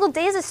every single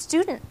day as a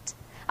student.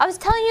 I was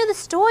telling you the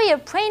story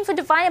of praying for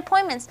divine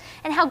appointments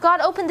and how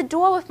God opened the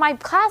door with my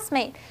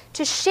classmate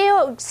to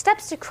share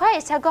steps to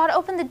Christ, how God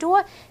opened the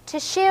door to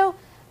share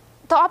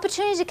the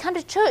opportunity to come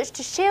to church,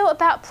 to share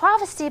about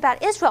prophecy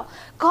about Israel.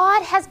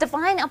 God has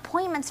divine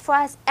appointments for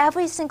us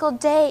every single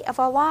day of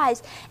our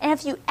lives. And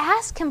if you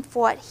ask Him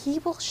for it, He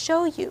will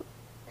show you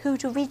who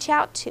to reach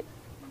out to.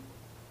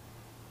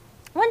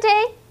 One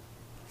day,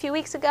 a few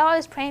weeks ago, I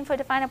was praying for a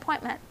divine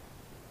appointment.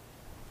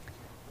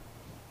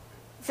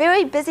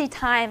 Very busy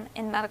time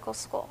in medical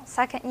school,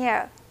 second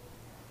year.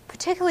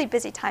 Particularly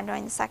busy time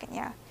during the second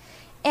year.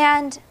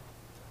 And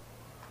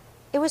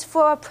it was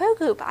for a prayer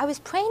group. I was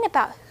praying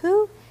about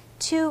who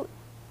to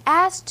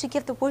ask to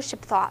give the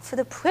worship thought for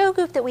the prayer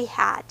group that we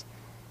had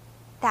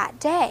that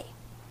day.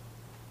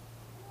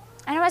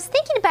 And I was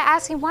thinking about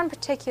asking one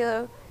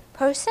particular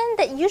person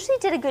that usually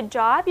did a good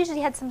job,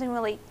 usually had something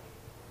really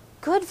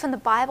good from the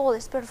Bible or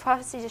the Spirit of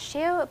Prophecy to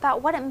share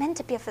about what it meant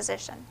to be a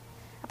physician,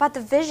 about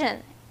the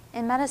vision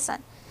in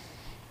medicine.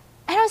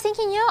 And I was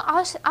thinking,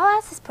 I'll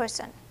ask this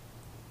person.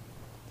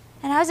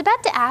 And I was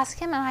about to ask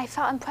him, and I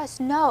felt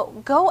impressed.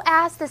 No, go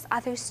ask this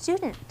other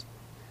student.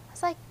 I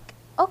was like,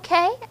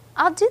 okay,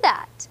 I'll do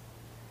that.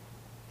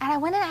 And I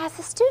went and asked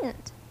the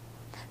student.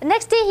 The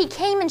next day he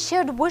came and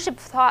shared a worship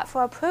thought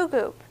for a prayer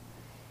group.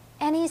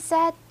 And he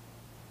said,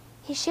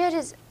 he shared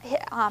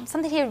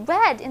something he had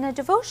read in a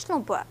devotional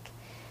book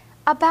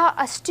about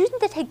a student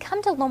that had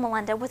come to Loma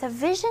Linda with a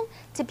vision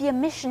to be a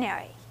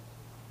missionary.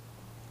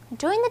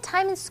 During the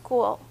time in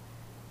school,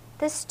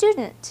 this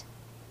student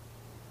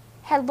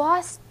had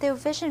lost their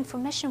vision for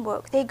mission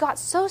work. They got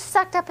so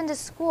sucked up into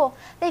school,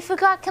 they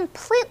forgot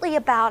completely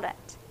about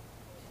it.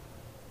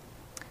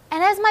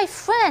 And as my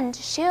friend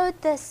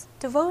shared this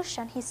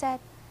devotion, he said,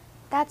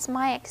 that's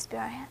my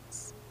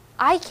experience.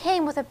 I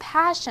came with a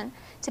passion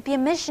to be a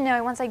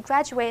missionary once I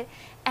graduated,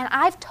 and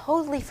I've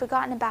totally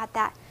forgotten about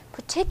that,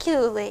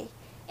 particularly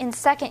in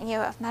second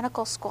year of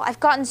medical school. I've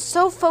gotten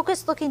so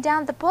focused looking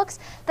down at the books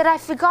that I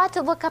forgot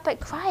to look up at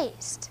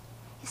Christ.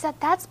 He said,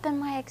 that's been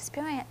my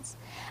experience.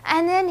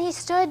 And then he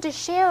started to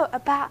share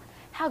about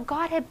how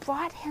God had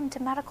brought him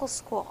to medical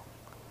school,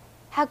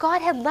 how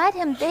God had led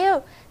him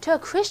there to a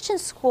Christian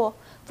school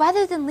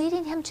rather than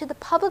leading him to the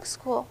public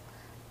school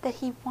that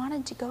he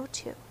wanted to go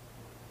to.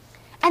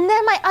 And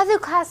then my other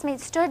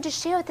classmates started to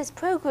share with this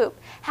prayer group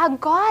how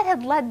God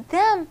had led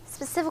them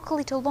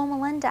specifically to Loma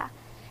Linda,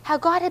 how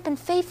God had been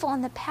faithful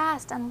in the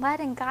past and led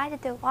and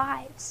guided their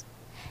lives.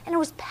 And it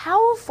was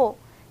powerful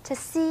to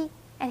see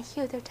and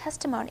hear their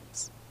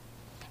testimonies.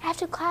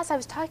 After class, I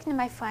was talking to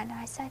my friend, and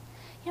I said,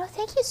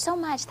 thank you so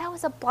much. That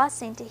was a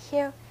blessing to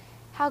hear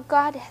how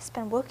God has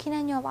been working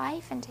in your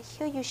life and to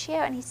hear you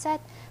share. And he said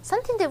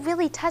something that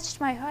really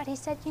touched my heart. He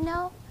said,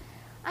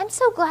 I'm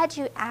so glad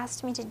you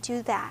asked me to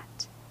do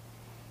that,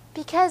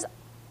 because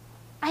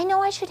I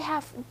know I should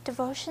have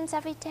devotions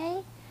every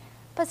day,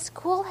 but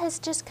school has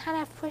just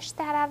kind of pushed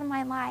that out of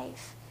my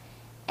life.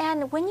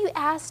 And when you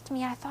asked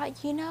me, I thought,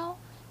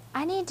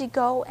 I need to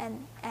go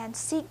and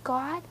seek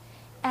God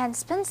and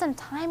spend some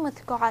time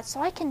with God so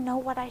I can know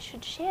what I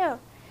should share.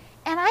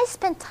 And I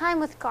spent time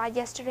with God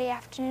yesterday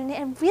afternoon,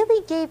 and it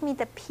really gave me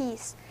the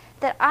peace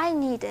that I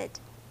needed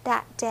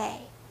that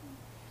day.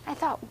 I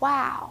thought,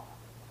 wow,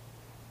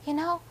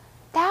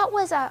 that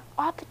was an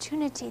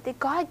opportunity that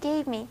God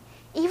gave me,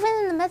 even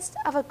in the midst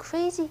of a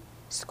crazy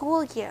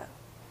school year,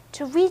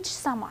 to reach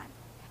someone.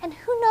 And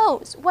who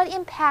knows what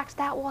impact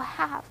that will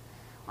have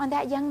on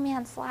that young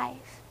man's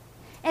life.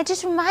 And it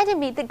just reminded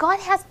me that God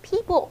has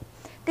people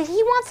that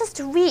He wants us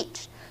to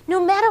reach.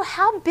 No matter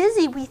how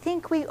busy we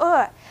think we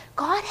are,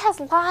 God has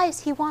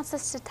lives He wants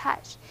us to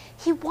touch.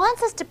 He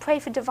wants us to pray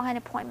for divine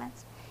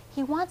appointments.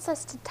 He wants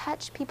us to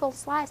touch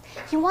people's lives.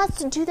 He wants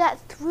to do that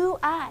through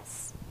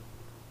us.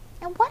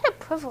 And what a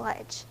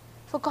privilege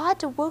for God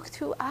to work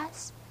through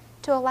us,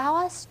 to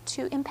allow us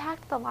to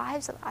impact the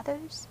lives of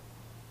others,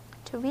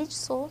 to reach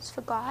souls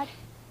for God.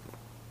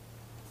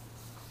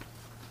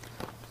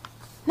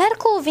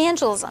 Medical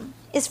evangelism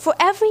is for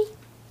every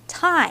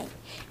time.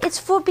 It's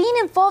for being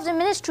involved in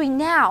ministry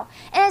now.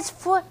 And it's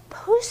for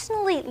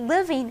personally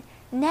living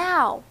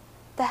now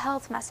the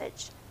health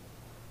message.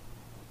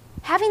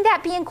 Having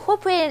that be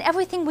incorporated in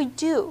everything we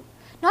do.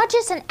 Not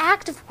just an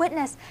act of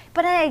witness,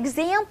 but an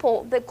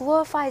example that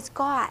glorifies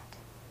God.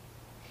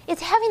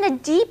 It's having a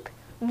deep,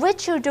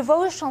 richer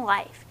devotional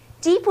life,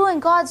 deeper in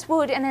God's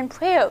word and in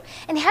prayer,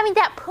 and having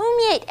that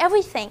permeate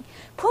everything,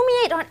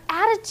 permeate our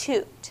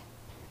attitude.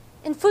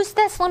 In 1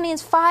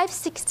 Thessalonians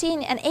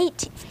 5:16 and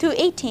 18 through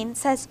 18, it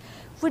says,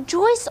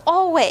 "Rejoice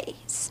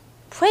always,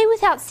 pray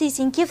without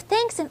ceasing, give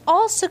thanks in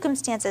all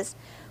circumstances,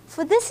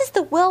 for this is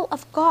the will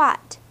of God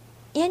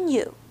in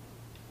you."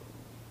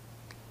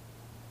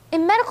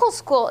 In medical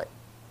school,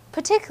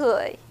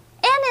 particularly,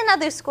 and in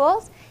other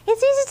schools,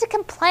 it's easy to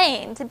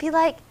complain, to be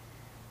like,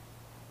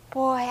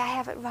 boy, I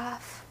have it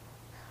rough.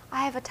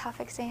 I have a tough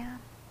exam.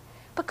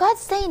 But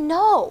God's saying,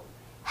 no,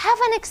 have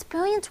an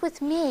experience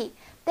with me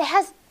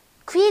that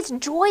creates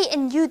joy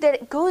in you,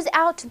 that goes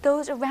out to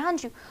those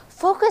around you.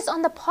 Focus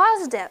on the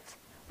positive.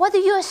 Whether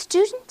you're a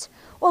student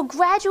or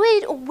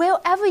graduate or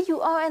wherever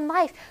you are in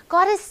life,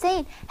 God is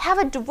saying, have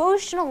a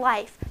devotional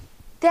life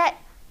that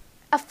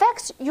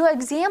affects your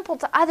example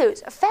to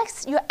others,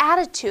 affects your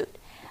attitude,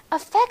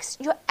 affects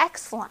your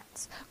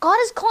excellence. God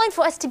is calling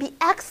for us to be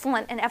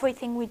excellent in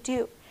everything we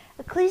do.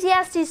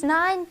 Ecclesiastes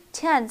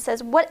 9:10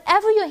 says,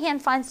 "Whatever your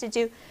hand finds to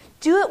do,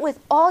 do it with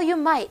all your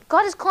might."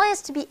 God is calling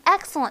us to be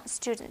excellent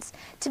students,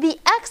 to be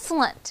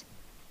excellent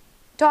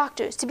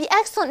doctors, to be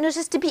excellent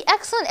nurses, to be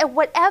excellent at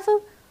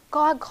whatever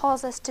God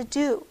calls us to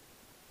do.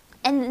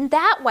 And in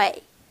that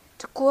way,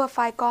 to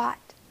glorify God.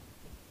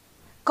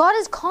 God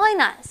is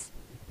calling us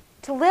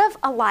to live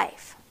a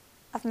life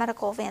of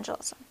medical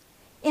evangelism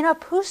in our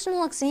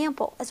personal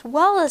example as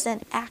well as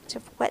in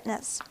active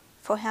witness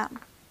for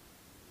Him.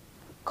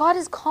 God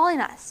is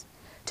calling us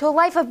to a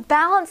life of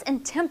balance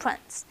and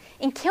temperance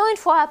in caring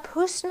for our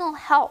personal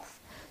health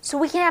so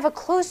we can have a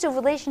closer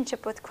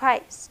relationship with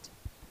Christ.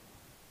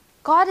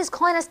 God is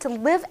calling us to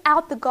live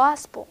out the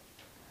gospel,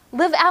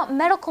 live out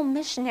medical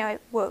missionary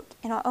work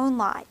in our own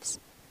lives.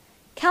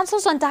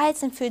 Counsels on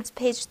Diets and Foods,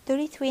 page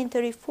 33 and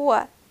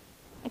 34,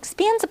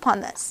 expands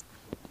upon this.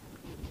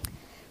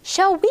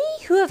 Shall we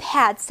who have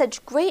had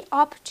such great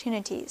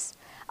opportunities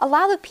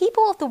allow the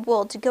people of the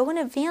world to go in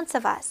advance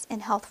of us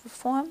in health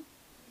reform?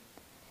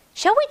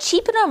 Shall we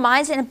cheapen our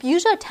minds and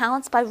abuse our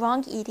talents by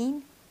wrong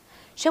eating?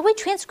 Shall we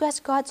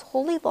transgress God's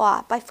holy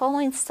law by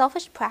following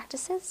selfish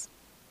practices?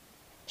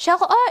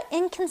 Shall our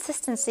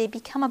inconsistency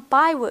become a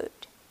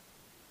byword?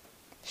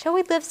 Shall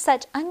we live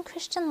such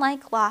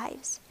unchristian-like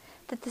lives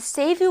that the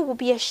Savior will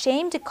be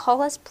ashamed to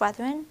call us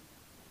brethren?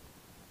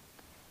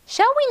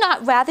 Shall we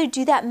not rather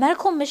do that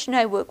medical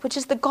missionary work which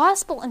is the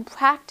gospel in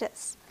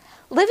practice,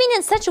 living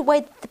in such a way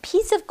that the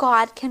peace of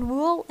God can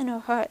rule in our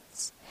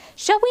hearts?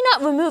 Shall we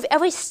not remove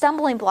every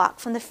stumbling block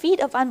from the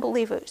feet of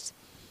unbelievers,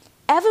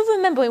 ever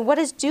remembering what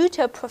is due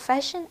to a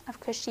profession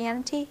of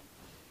Christianity?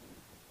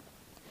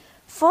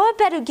 Far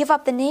better give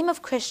up the name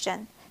of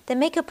Christian than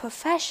make a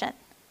profession,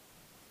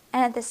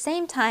 and at the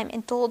same time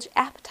indulge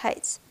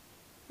appetites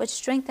which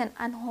strengthen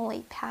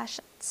unholy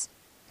passions.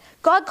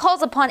 God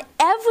calls upon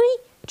every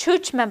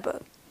church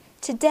member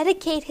to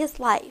dedicate his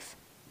life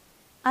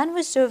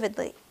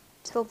unreservedly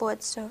to the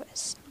Lord's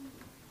service.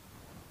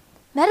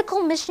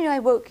 Medical missionary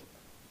work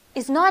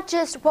is not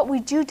just what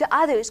we do to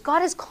others.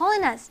 God is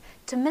calling us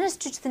to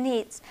minister to the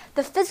needs,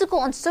 the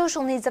physical and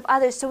social needs of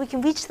others so we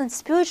can reach them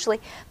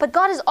spiritually. But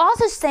God is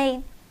also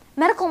saying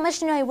medical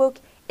missionary work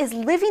is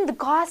living the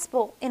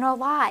gospel in our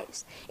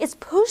lives. It's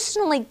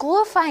personally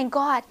glorifying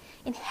God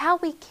in how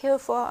we care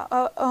for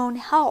our own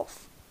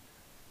health.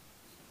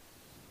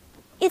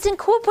 It's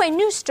incorporating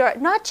New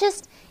Start, not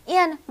just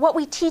in what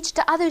we teach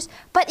to others,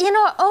 but in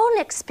our own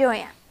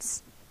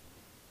experience.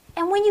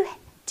 And when you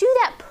do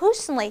that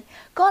personally,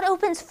 God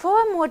opens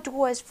far more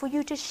doors for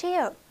you to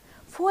share.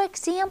 For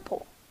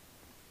example,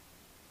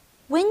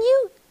 when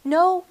you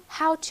know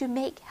how to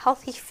make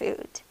healthy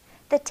food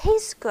that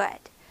tastes good,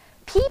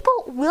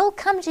 people will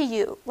come to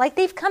you, like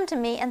they've come to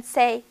me, and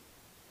say,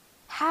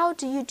 "How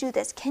do you do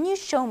this? Can you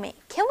show me?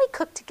 Can we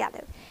cook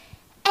together?"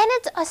 And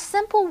it's a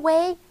simple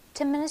way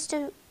to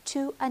minister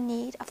to a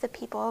need of the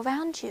people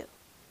around you.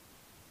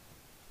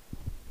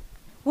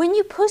 When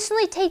you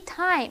personally take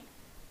time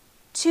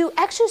to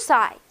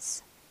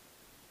exercise,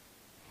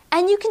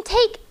 and you can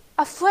take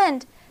a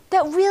friend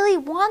that really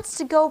wants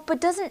to go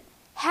but doesn't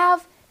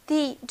have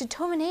the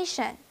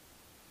determination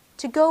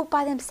to go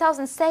by themselves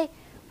and say,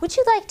 "Would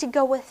you like to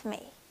go with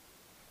me?"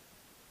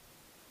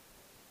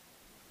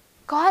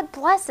 God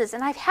blesses,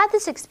 and I've had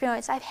this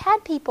experience. I've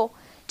had people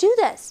do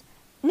this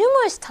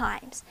numerous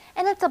times,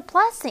 and it's a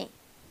blessing.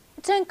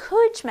 It's an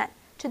encouragement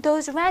to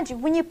those around you.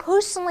 When you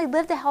personally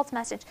live the health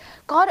message,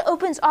 God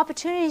opens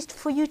opportunities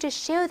for you to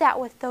share that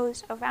with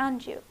those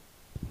around you.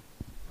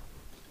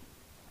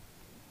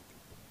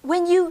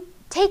 When you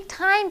take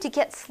time to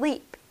get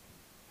sleep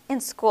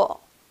in school,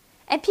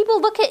 and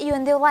people look at you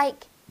and they're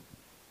like,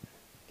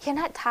 "You're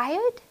not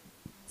tired?"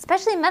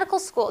 Especially in medical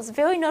school, it's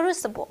very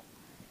noticeable.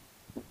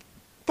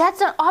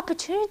 That's an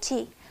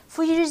opportunity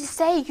for you to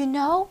say,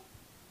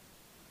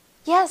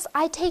 "Yes,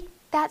 I take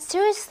that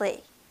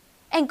seriously.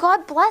 And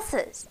God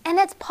blesses. And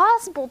it's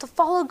possible to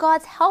follow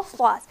God's health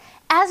laws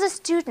as a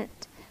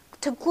student,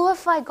 to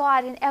glorify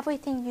God in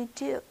everything you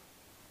do.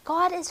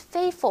 God is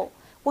faithful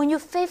when you're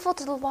faithful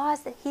to the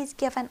laws that He's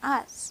given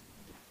us.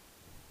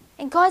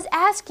 And God's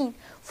asking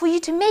for you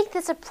to make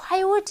this a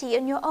priority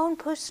in your own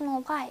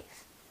personal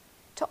life,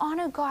 to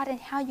honor God in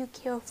how you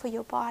care for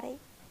your body.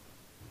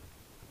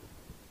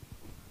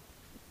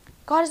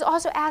 God is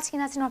also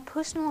asking us in our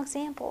personal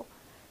example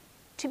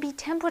to be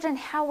temperate in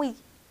how we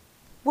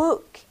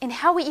work and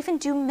how we even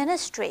do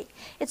ministry.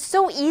 It's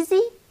so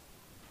easy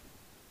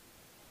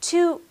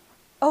to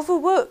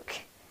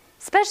overwork,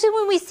 especially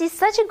when we see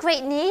such a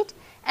great need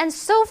and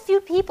so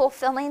few people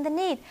filling the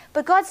need.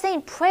 But God's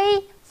saying,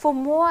 pray for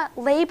more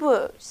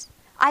laborers.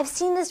 I've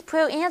seen this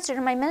prayer answered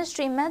in my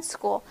ministry in med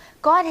school.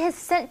 God has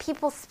sent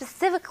people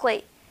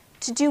specifically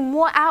to do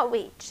more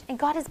outreach, and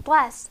God is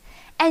blessed.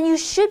 And you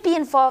should be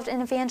involved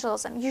in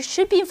evangelism. You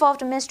should be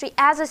involved in ministry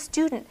as a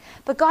student.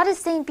 But God is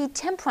saying, be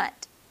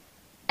temperate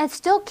and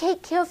still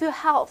take care of your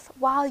health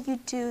while you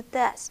do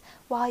this,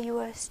 while you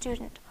are a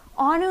student.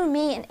 Honor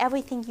me in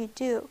everything you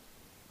do.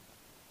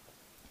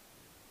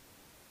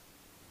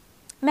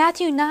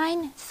 Matthew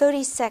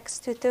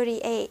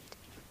 9:36-38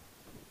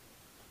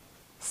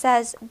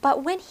 says,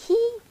 But when he,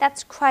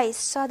 that's Christ,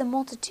 saw the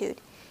multitude,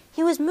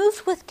 he was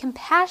moved with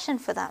compassion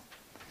for them,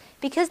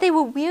 because they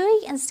were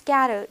weary and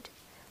scattered,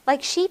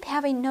 like sheep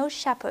having no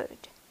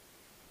shepherd.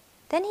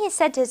 Then he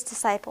said to his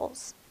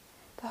disciples,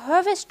 The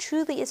harvest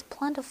truly is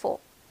plentiful,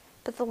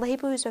 but the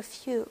laborers are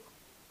few.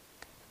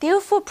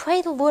 Therefore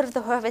pray the Lord of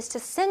the harvest to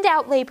send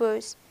out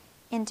laborers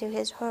into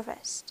his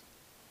harvest.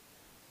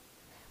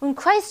 When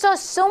Christ saw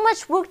so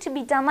much work to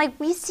be done, like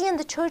we see in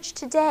the church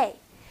today,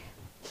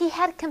 he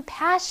had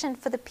compassion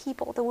for the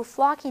people that were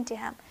flocking to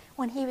him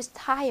when he was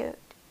tired.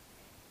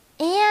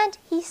 And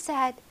he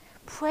said,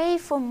 pray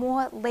for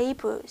more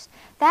laborers.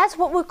 That's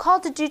what we're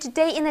called to do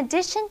today. In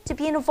addition to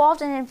being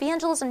involved in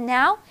evangelism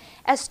now,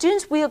 as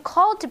students, we are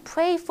called to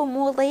pray for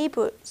more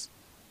laborers.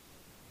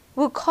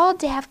 We're called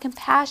to have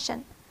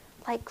compassion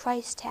like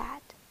Christ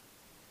had.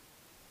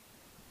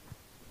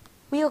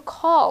 We are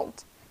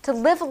called to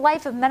live a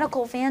life of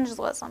medical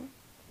evangelism.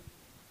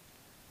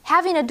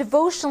 Having a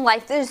devotional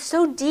life that is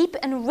so deep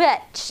and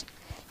rich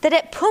that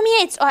it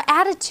permeates our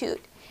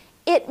attitude.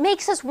 It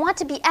makes us want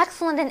to be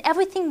excellent in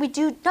everything we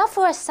do, not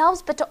for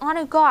ourselves, but to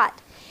honor God.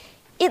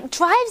 It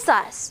drives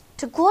us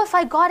to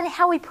glorify God in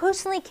how we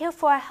personally care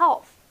for our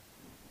health.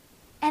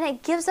 And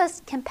it gives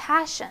us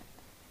compassion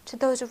to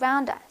those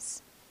around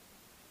us.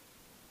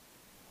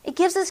 It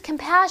gives us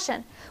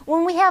compassion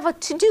when we have a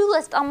to-do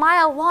list a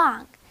mile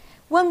long,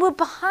 when we're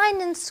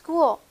behind in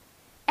school,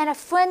 and a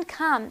friend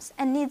comes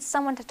and needs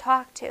someone to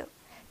talk to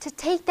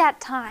take that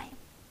time.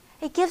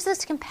 It gives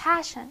us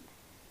compassion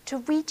to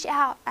reach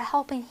out a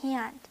helping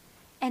hand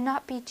and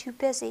not be too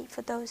busy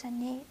for those in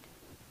need.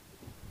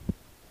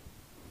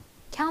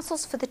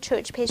 Counsels for the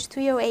Church, page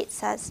 308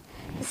 says,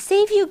 The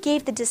Savior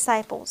gave the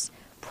disciples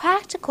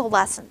practical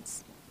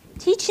lessons,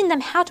 teaching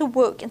them how to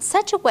work in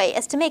such a way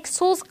as to make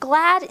souls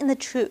glad in the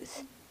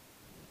truth.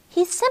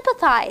 He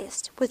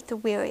sympathized with the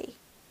weary,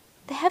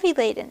 the heavy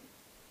laden,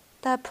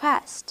 the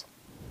oppressed.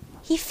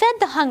 He fed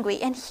the hungry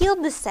and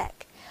healed the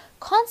sick.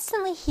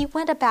 Constantly he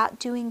went about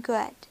doing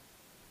good.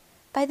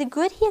 By the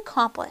good he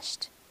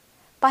accomplished,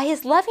 by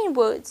his loving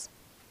words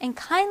and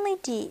kindly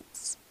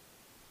deeds,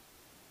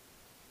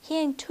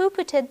 he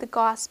interpreted the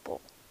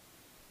gospel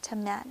to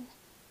men.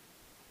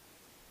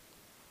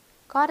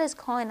 God is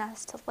calling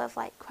us to live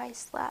like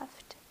Christ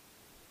lived,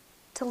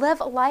 to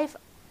live a life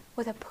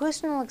with a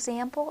personal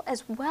example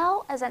as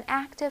well as an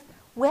active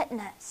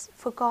witness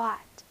for God,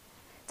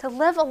 to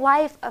live a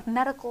life of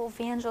medical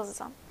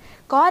evangelism.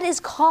 God is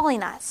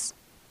calling us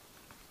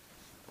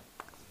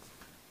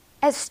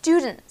as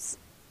students,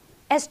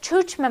 as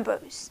church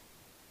members.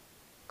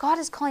 God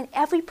is calling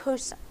every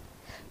person.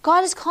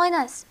 God is calling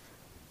us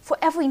for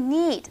every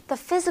need, the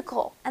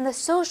physical and the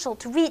social,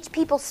 to reach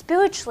people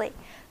spiritually.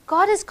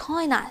 God is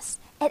calling us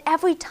at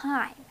every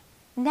time,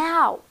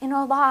 now in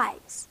our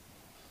lives,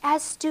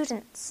 as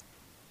students,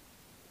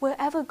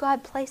 wherever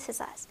God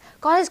places us.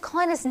 God is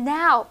calling us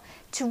now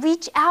to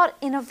reach out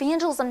in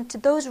evangelism to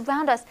those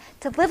around us,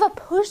 to live a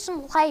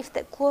personal life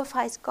that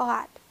glorifies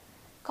God.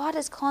 God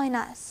is calling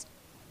us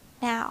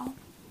now.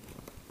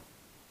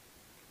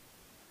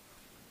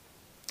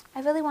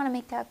 I really want to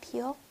make that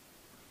appeal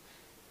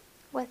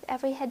with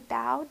every head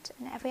bowed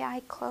and every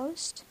eye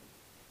closed.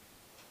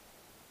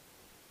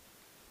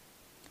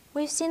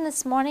 We've seen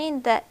this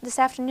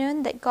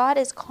afternoon, that God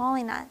is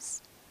calling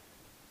us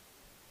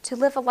to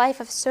live a life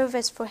of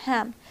service for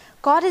Him.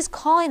 God is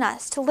calling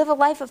us to live a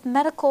life of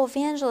medical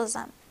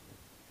evangelism.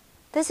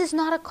 This is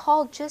not a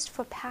call just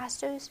for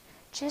pastors,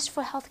 just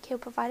for healthcare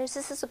providers.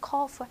 This is a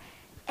call for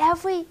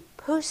every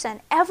person,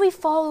 every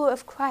follower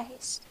of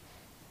Christ.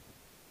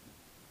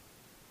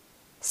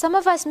 Some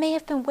of us may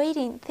have been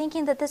waiting,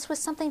 thinking that this was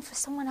something for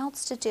someone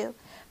else to do.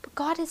 But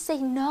God is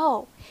saying,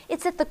 no.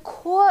 It's at the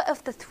core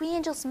of the three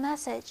angels'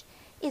 message.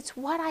 It's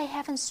what I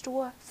have in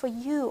store for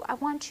you. I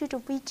want you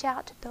to reach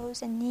out to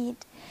those in need.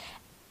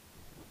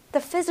 the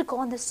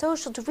physical and the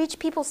social, to reach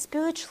people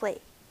spiritually.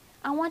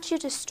 I want you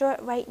to start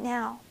right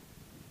now.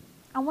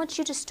 I want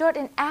you to start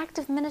an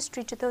active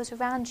ministry to those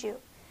around you.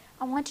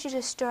 I want you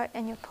to start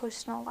in your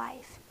personal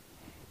life.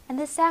 And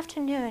this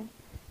afternoon,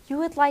 you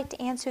would like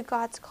to answer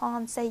God's call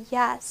and say,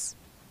 yes,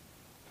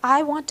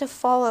 I want to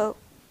follow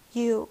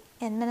you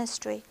in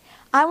ministry.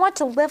 I want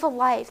to live a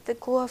life that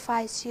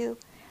glorifies you.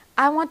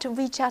 I want to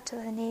reach out to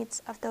the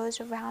needs of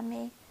those around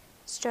me,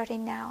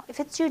 starting now. If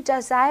it's your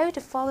desire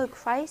to follow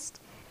Christ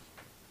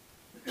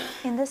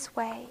in this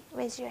way,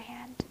 raise your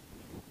hand.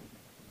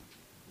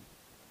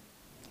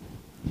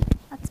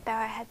 Let's bow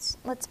our heads.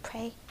 Let's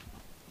pray.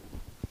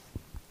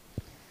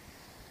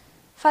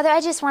 Father,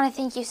 I just want to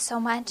thank you so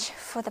much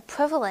for the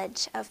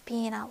privilege of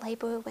being a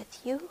laborer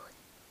with you,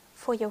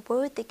 for your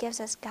word that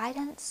gives us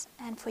guidance,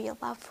 and for your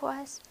love for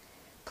us.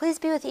 Please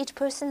be with each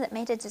person that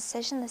made a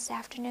decision this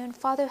afternoon.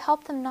 Father,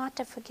 help them not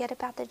to forget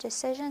about their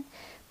decision.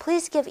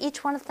 Please give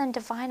each one of them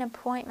divine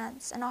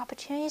appointments and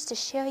opportunities to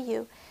share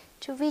you,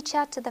 to reach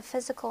out to the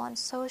physical and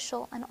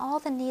social and all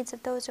the needs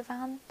of those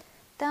around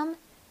them,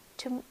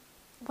 to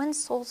win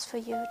souls for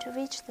you, to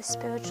reach the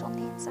spiritual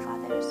needs of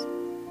others.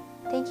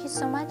 Thank you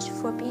so much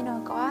for being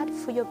our God,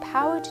 for your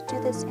power to do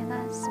this in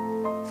us,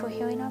 for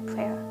hearing our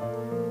prayer.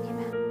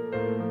 Amen.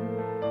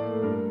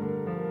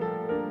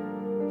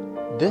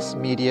 This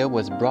media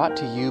was brought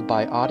to you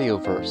by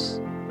Audioverse,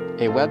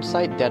 a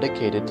website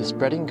dedicated to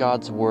spreading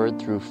God's Word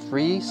through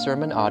free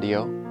sermon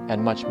audio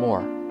and much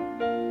more.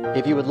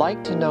 If you would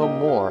like to know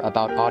more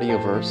about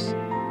Audioverse,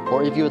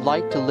 or if you would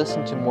like to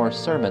listen to more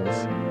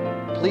sermons,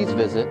 please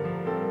visit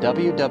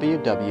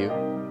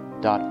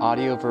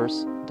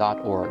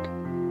www.audioverse.org.